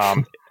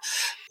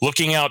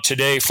 Looking out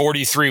today,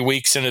 43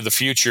 weeks into the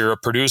future, a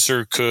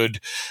producer could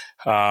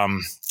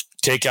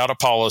take out a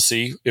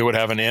policy. It would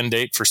have an end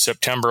date for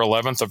September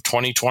 11th of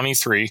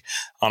 2023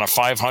 on a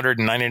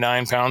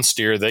 599-pound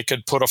steer. They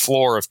could put a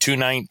floor of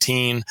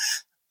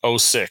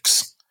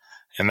 $219.06.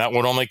 And that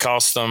would only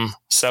cost them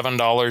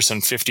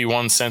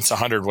 $7.51 a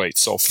hundredweight,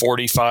 so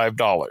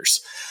 $45.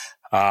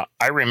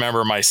 I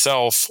remember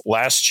myself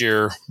last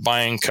year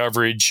buying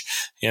coverage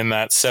in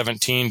that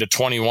 17 to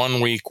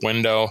 21 week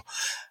window,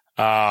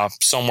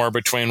 somewhere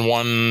between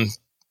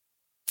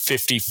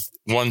 150,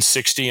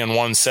 160 and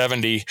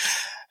 170,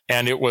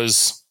 and it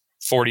was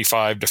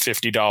 $45 to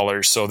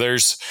 $50. So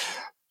there's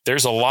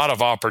a lot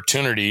of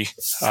opportunity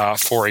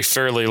for a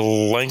fairly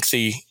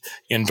lengthy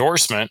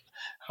endorsement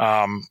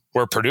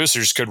where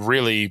producers could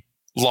really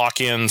lock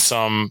in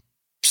some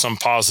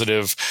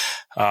positive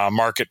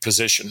market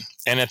position.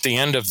 And at the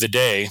end of the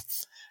day,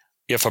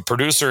 if a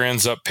producer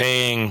ends up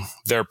paying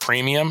their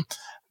premium,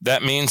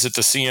 that means that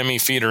the CME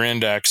feeder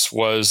index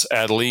was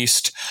at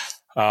least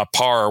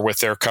par with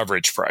their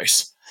coverage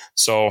price.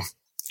 So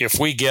if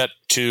we get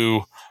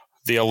to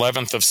the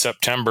 11th of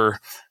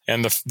September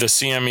and the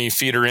CME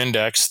feeder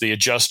index, the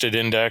adjusted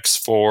index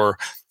for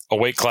a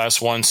weight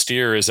class 1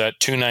 steer is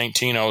at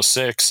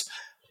 219.06,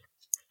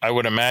 I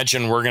would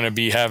imagine we're going to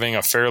be having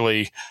a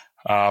fairly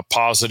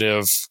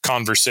positive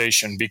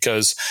conversation,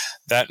 because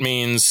that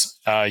means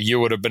you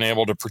would have been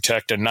able to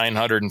protect a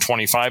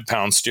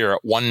 925-pound steer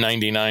at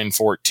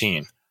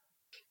 199.14.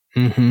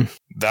 Mm-hmm.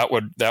 That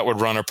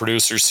would run a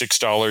producer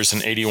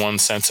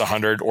 $6.81 a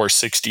hundred, or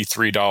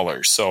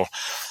 $63. So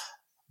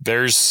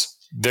there's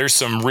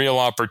some real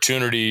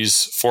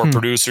opportunities for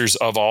producers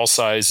of all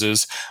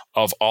sizes,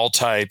 of all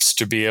types,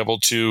 to be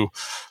able to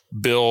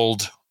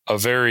build a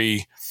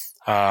very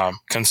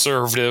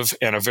conservative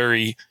and a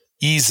very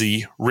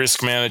easy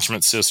risk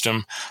management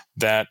system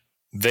that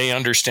they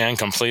understand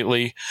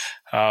completely.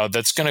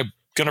 That's going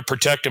to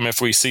protect them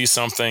if we see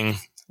something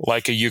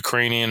like a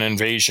Ukrainian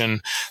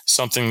invasion,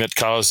 something that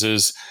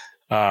causes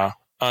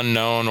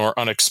unknown or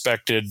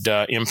unexpected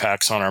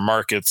impacts on our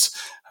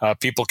markets.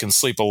 People can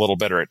sleep a little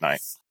better at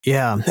night.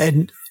 Yeah,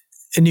 and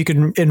you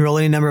can enroll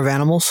any number of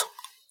animals.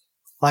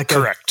 Like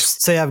correct.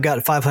 Say I've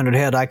got 500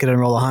 head, I could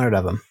enroll 100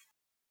 of them.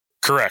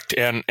 Correct,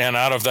 and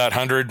out of that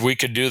 100, we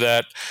could do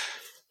that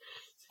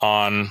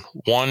on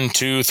 1,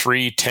 2,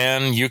 3,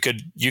 10. You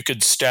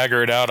could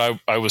stagger it out.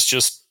 I was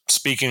just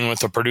speaking with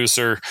the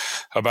producer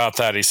about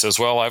that. He says,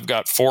 well, I've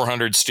got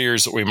 400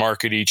 steers that we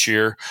market each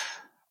year.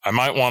 I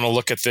might want to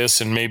look at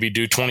this and maybe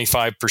do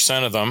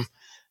 25% of them.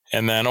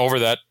 And then out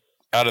of that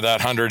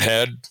 100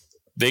 head,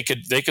 they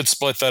could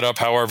split that up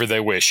however they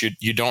wish.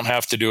 You don't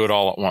have to do it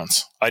all at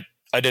once.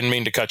 I didn't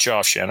mean to cut you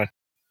off, Shannon.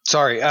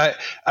 Sorry.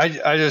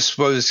 I just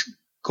was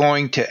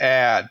going to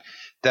add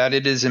that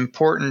it is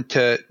important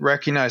to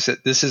recognize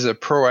that this is a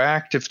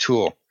proactive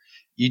tool.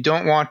 You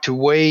don't want to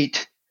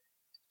wait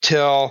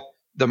till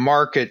the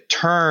market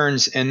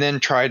turns and then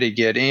try to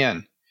get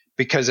in,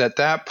 because at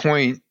that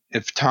point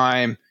of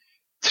time,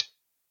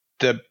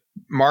 the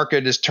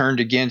market is turned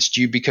against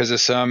you because of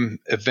some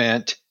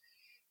event,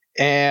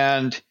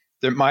 and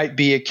there might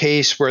be a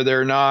case where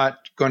they're not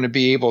going to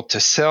be able to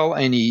sell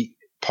any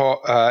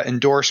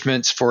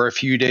endorsements for a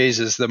few days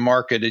as the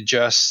market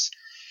adjusts.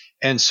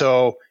 And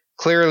so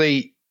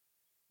clearly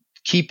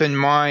keep in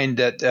mind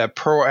that a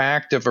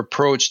proactive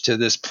approach to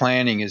this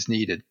planning is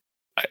needed.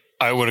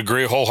 I would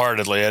agree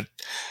wholeheartedly.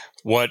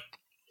 What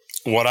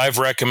I've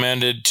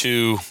recommended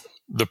to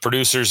the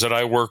producers that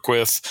I work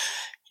with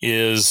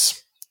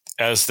is,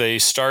 as they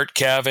start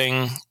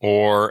calving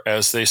or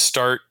as they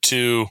start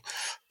to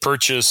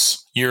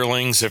purchase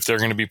yearlings, if they're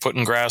going to be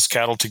putting grass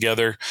cattle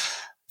together,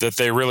 that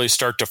they really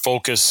start to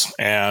focus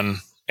and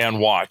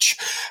watch.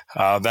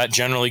 That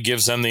generally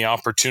gives them the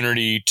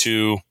opportunity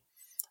to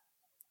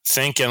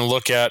think and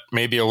look at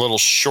maybe a little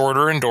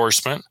shorter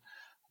endorsement,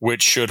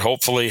 which should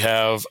hopefully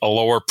have a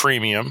lower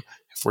premium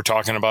if we're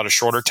talking about a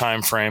shorter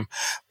time frame.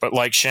 But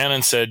like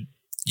Shannon said,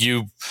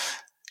 you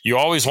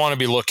always want to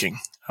be looking.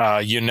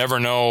 You never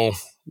know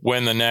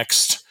when the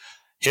next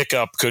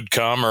hiccup could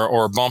come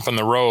or bump in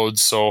the road.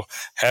 So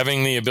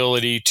having the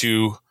ability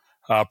to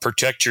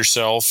protect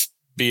yourself,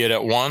 be it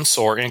at once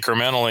or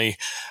incrementally,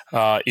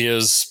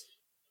 is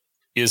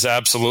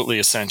absolutely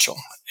essential.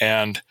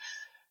 And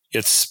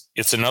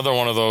it's another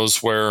one of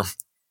those where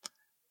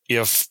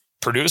if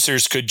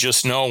producers could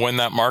just know when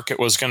that market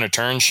was going to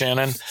turn,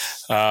 Shannon,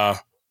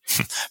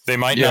 they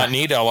might not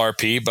need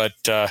LRP, but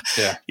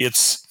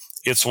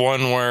it's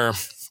one where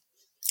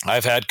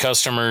I've had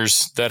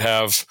customers that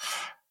have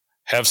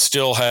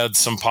still had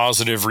some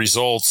positive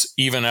results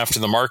even after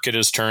the market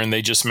has turned.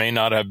 They just may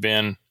not have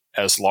been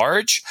as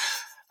large.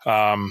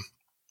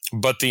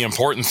 But the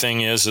important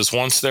thing is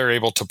once they're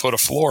able to put a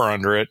floor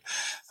under it,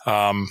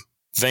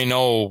 they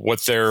know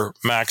what their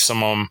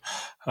maximum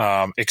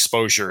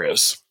exposure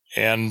is.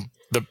 And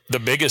the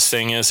biggest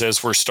thing is,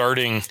 as we're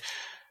starting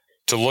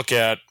to look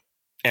at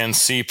and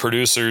see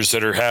producers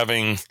that are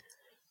having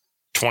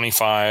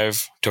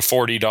 $25 to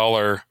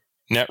 $40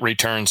 net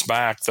returns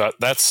back,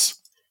 that's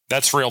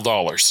real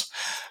dollars.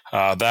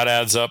 That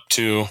adds up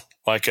to,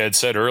 like I'd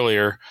said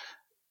earlier,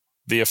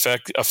 the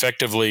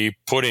effectively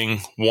putting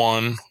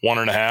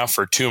 1.5,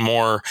 or 2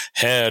 more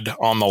head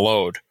on the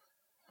load,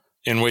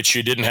 in which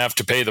you didn't have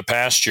to pay the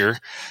pasture,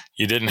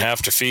 you didn't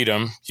have to feed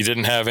them, you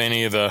didn't have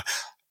any of the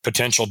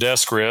potential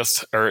death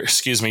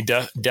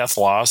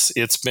loss.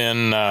 It's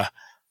been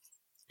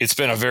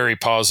a very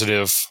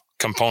positive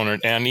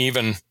component, and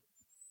even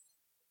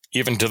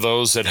to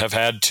those that have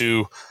had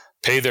to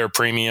pay their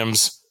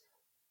premiums,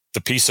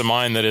 the peace of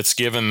mind that it's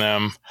given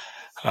them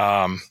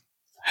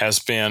has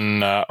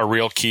been a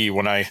real key.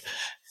 When I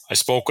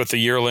spoke with the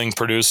yearling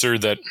producer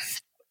that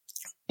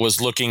was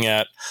looking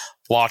at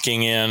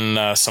locking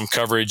in some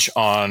coverage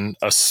on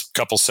a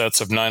couple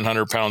sets of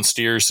 900-pound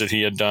steers that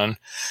he had done,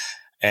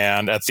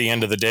 and at the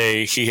end of the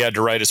day, he had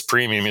to write his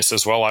premium. He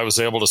says, well, I was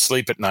able to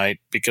sleep at night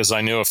because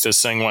I knew if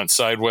this thing went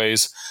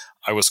sideways,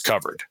 I was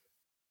covered.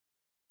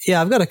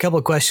 Yeah, I've got a couple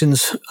of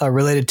questions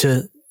related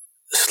to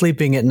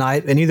sleeping at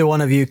night, and either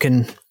one of you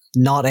can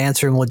not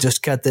answer and we'll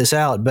just cut this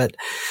out. But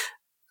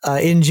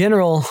in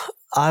general,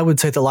 I would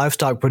say the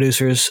livestock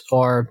producers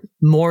are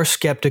more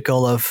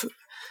skeptical of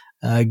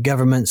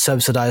government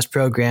subsidized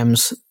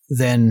programs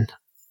than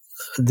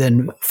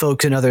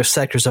folks in other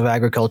sectors of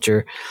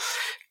agriculture.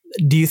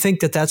 Do you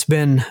think that that's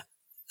been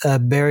a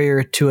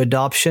barrier to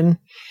adoption?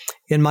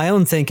 In my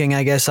own thinking,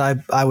 I guess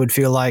I would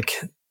feel like,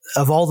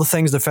 of all the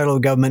things the federal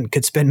government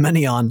could spend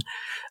money on,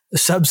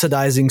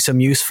 subsidizing some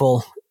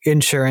useful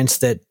insurance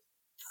that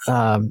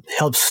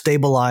helps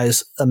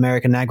stabilize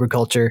American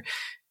agriculture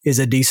is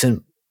a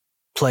decent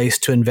place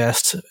to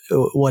invest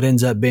what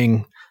ends up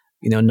being,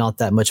 not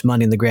that much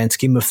money in the grand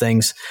scheme of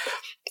things.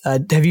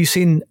 Have you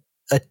seen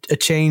a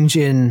change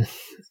in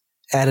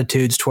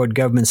attitudes toward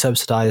government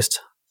subsidized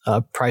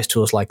price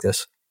tools like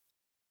this?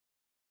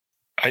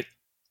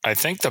 I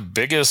think the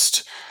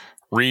biggest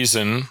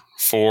reason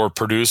for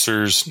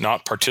producers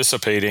not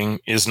participating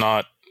is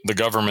not the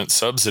government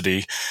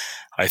subsidy.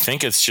 I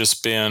think it's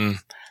just been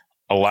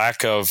a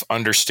lack of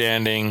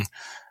understanding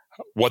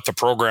what the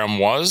program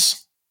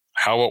was,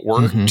 how it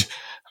worked.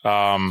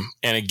 And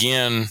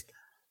again,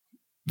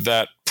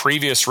 that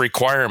previous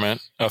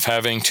requirement of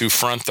having to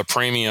front the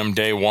premium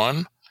day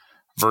one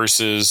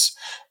versus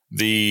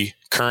the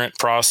current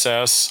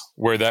process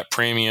where that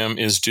premium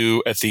is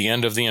due at the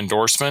end of the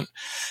endorsement.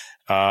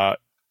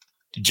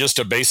 Just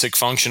a basic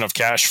function of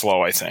cash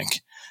flow, I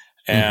think.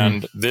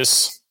 And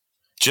this,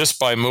 just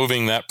by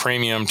moving that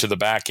premium to the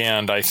back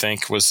end, I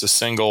think was the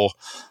single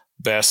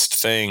best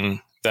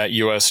thing that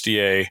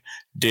USDA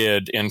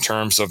did in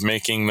terms of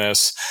making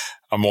this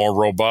a more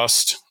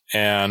robust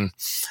and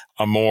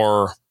a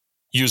more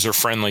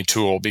user-friendly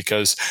tool,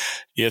 because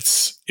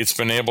it's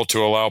been able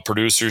to allow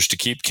producers to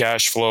keep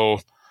cash flow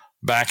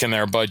back in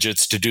their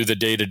budgets to do the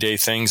day-to-day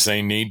things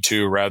they need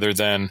to, rather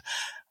than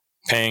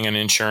paying an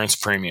insurance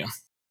premium.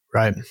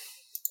 Right.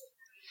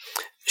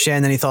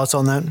 Shannon, any thoughts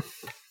on that?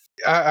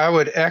 I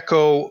would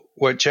echo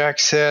what Jack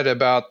said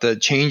about the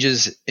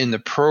changes in the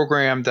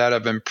program that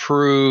have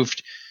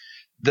improved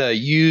the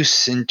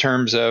use in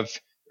terms of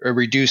a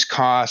reduced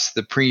cost,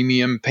 the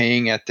premium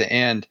paying at the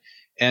end.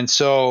 And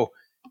so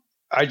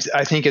I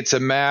think it's a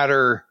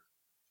matter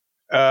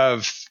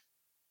of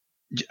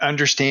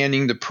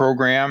understanding the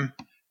program.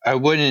 I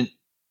wouldn't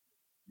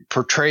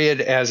portray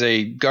it as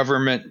a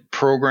government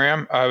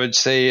program. I would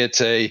say it's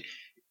a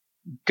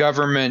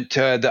government,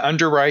 the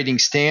underwriting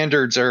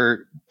standards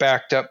are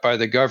backed up by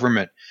the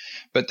government,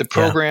 but the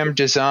program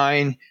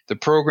design, the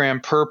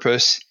program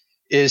purpose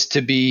is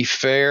to be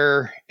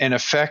fair and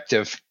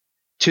effective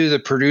to the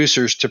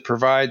producers, to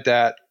provide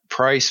that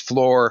price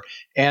floor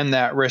and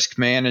that risk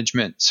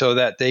management so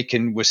that they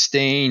can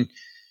withstand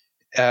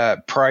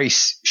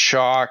price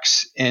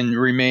shocks and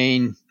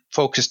remain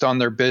focused on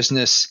their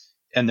business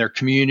and their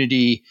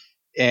community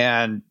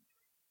and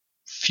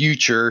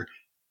future,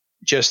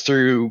 just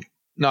through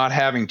not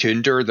having to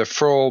endure the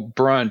full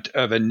brunt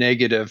of a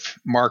negative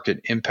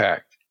market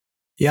impact.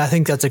 Yeah, I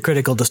think that's a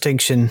critical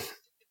distinction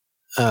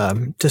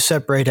to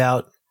separate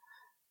out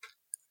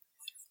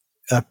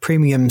a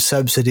premium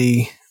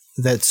subsidy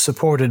that's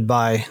supported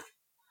by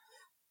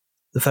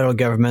the federal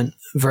government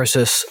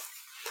versus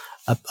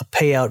a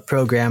payout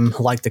program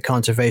like the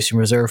Conservation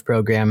Reserve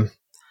Program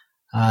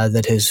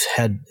that has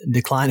had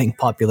declining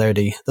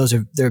popularity.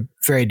 They're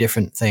very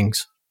different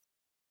things.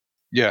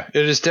 Yeah,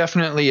 it is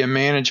definitely a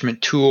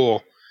management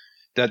tool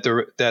that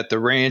the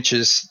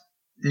ranches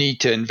need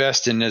to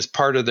invest in as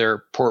part of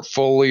their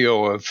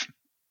portfolio of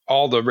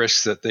all the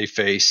risks that they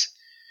face.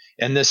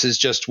 And this is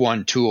just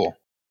one tool.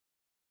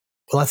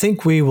 Well, I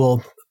think we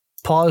will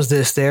pause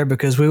this there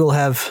because we will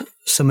have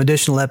some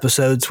additional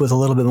episodes with a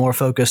little bit more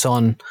focus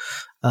on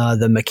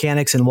the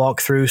mechanics and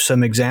walk through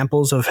some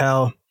examples of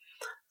how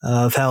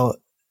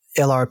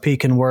LRP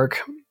can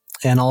work,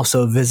 and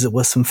also visit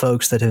with some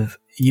folks that have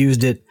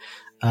used it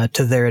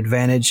to their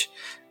advantage.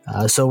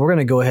 So we're going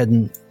to go ahead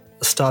and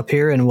stop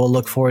here, and we'll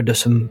look forward to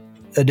some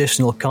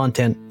additional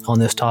content on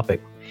this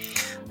topic.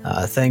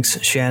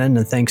 Thanks, Shannon,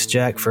 and thanks,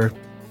 Jack, for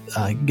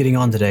getting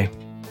on today.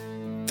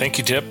 Thank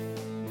you, Tip.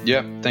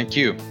 Yep, thank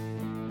you.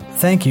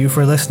 Thank you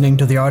for listening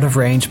to the Art of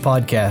Range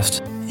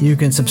podcast. You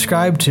can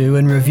subscribe to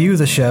and review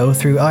the show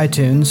through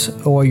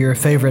iTunes or your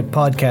favorite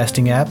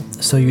podcasting app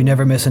so you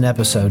never miss an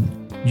episode.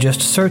 Just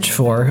search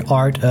for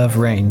Art of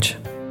Range.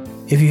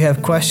 If you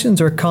have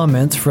questions or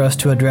comments for us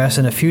to address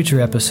in a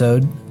future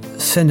episode,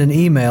 send an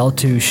email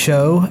to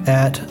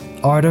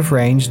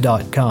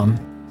show@artofrange.com.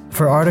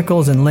 For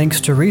articles and links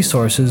to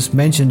resources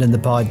mentioned in the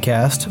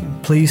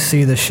podcast, please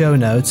see the show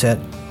notes at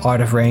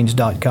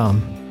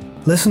artofrange.com.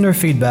 Listener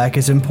feedback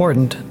is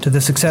important to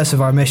the success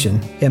of our mission,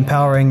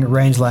 empowering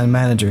rangeland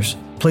managers.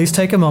 Please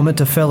take a moment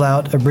to fill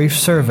out a brief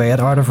survey at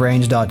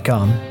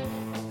artofrange.com.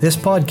 This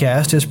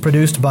podcast is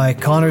produced by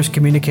Connors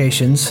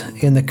Communications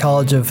in the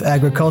College of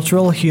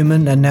Agricultural,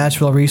 Human, and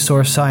Natural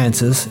Resource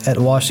Sciences at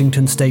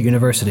Washington State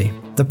University.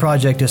 The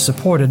project is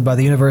supported by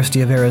the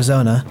University of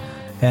Arizona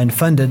and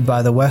funded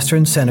by the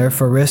Western Center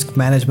for Risk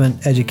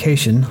Management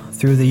Education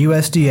through the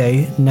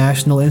USDA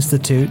National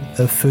Institute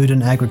of Food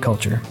and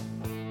Agriculture.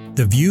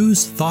 The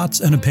views,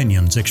 thoughts, and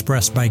opinions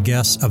expressed by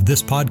guests of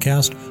this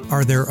podcast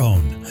are their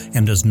own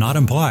and does not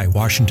imply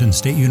Washington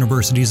State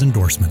University's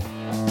endorsement.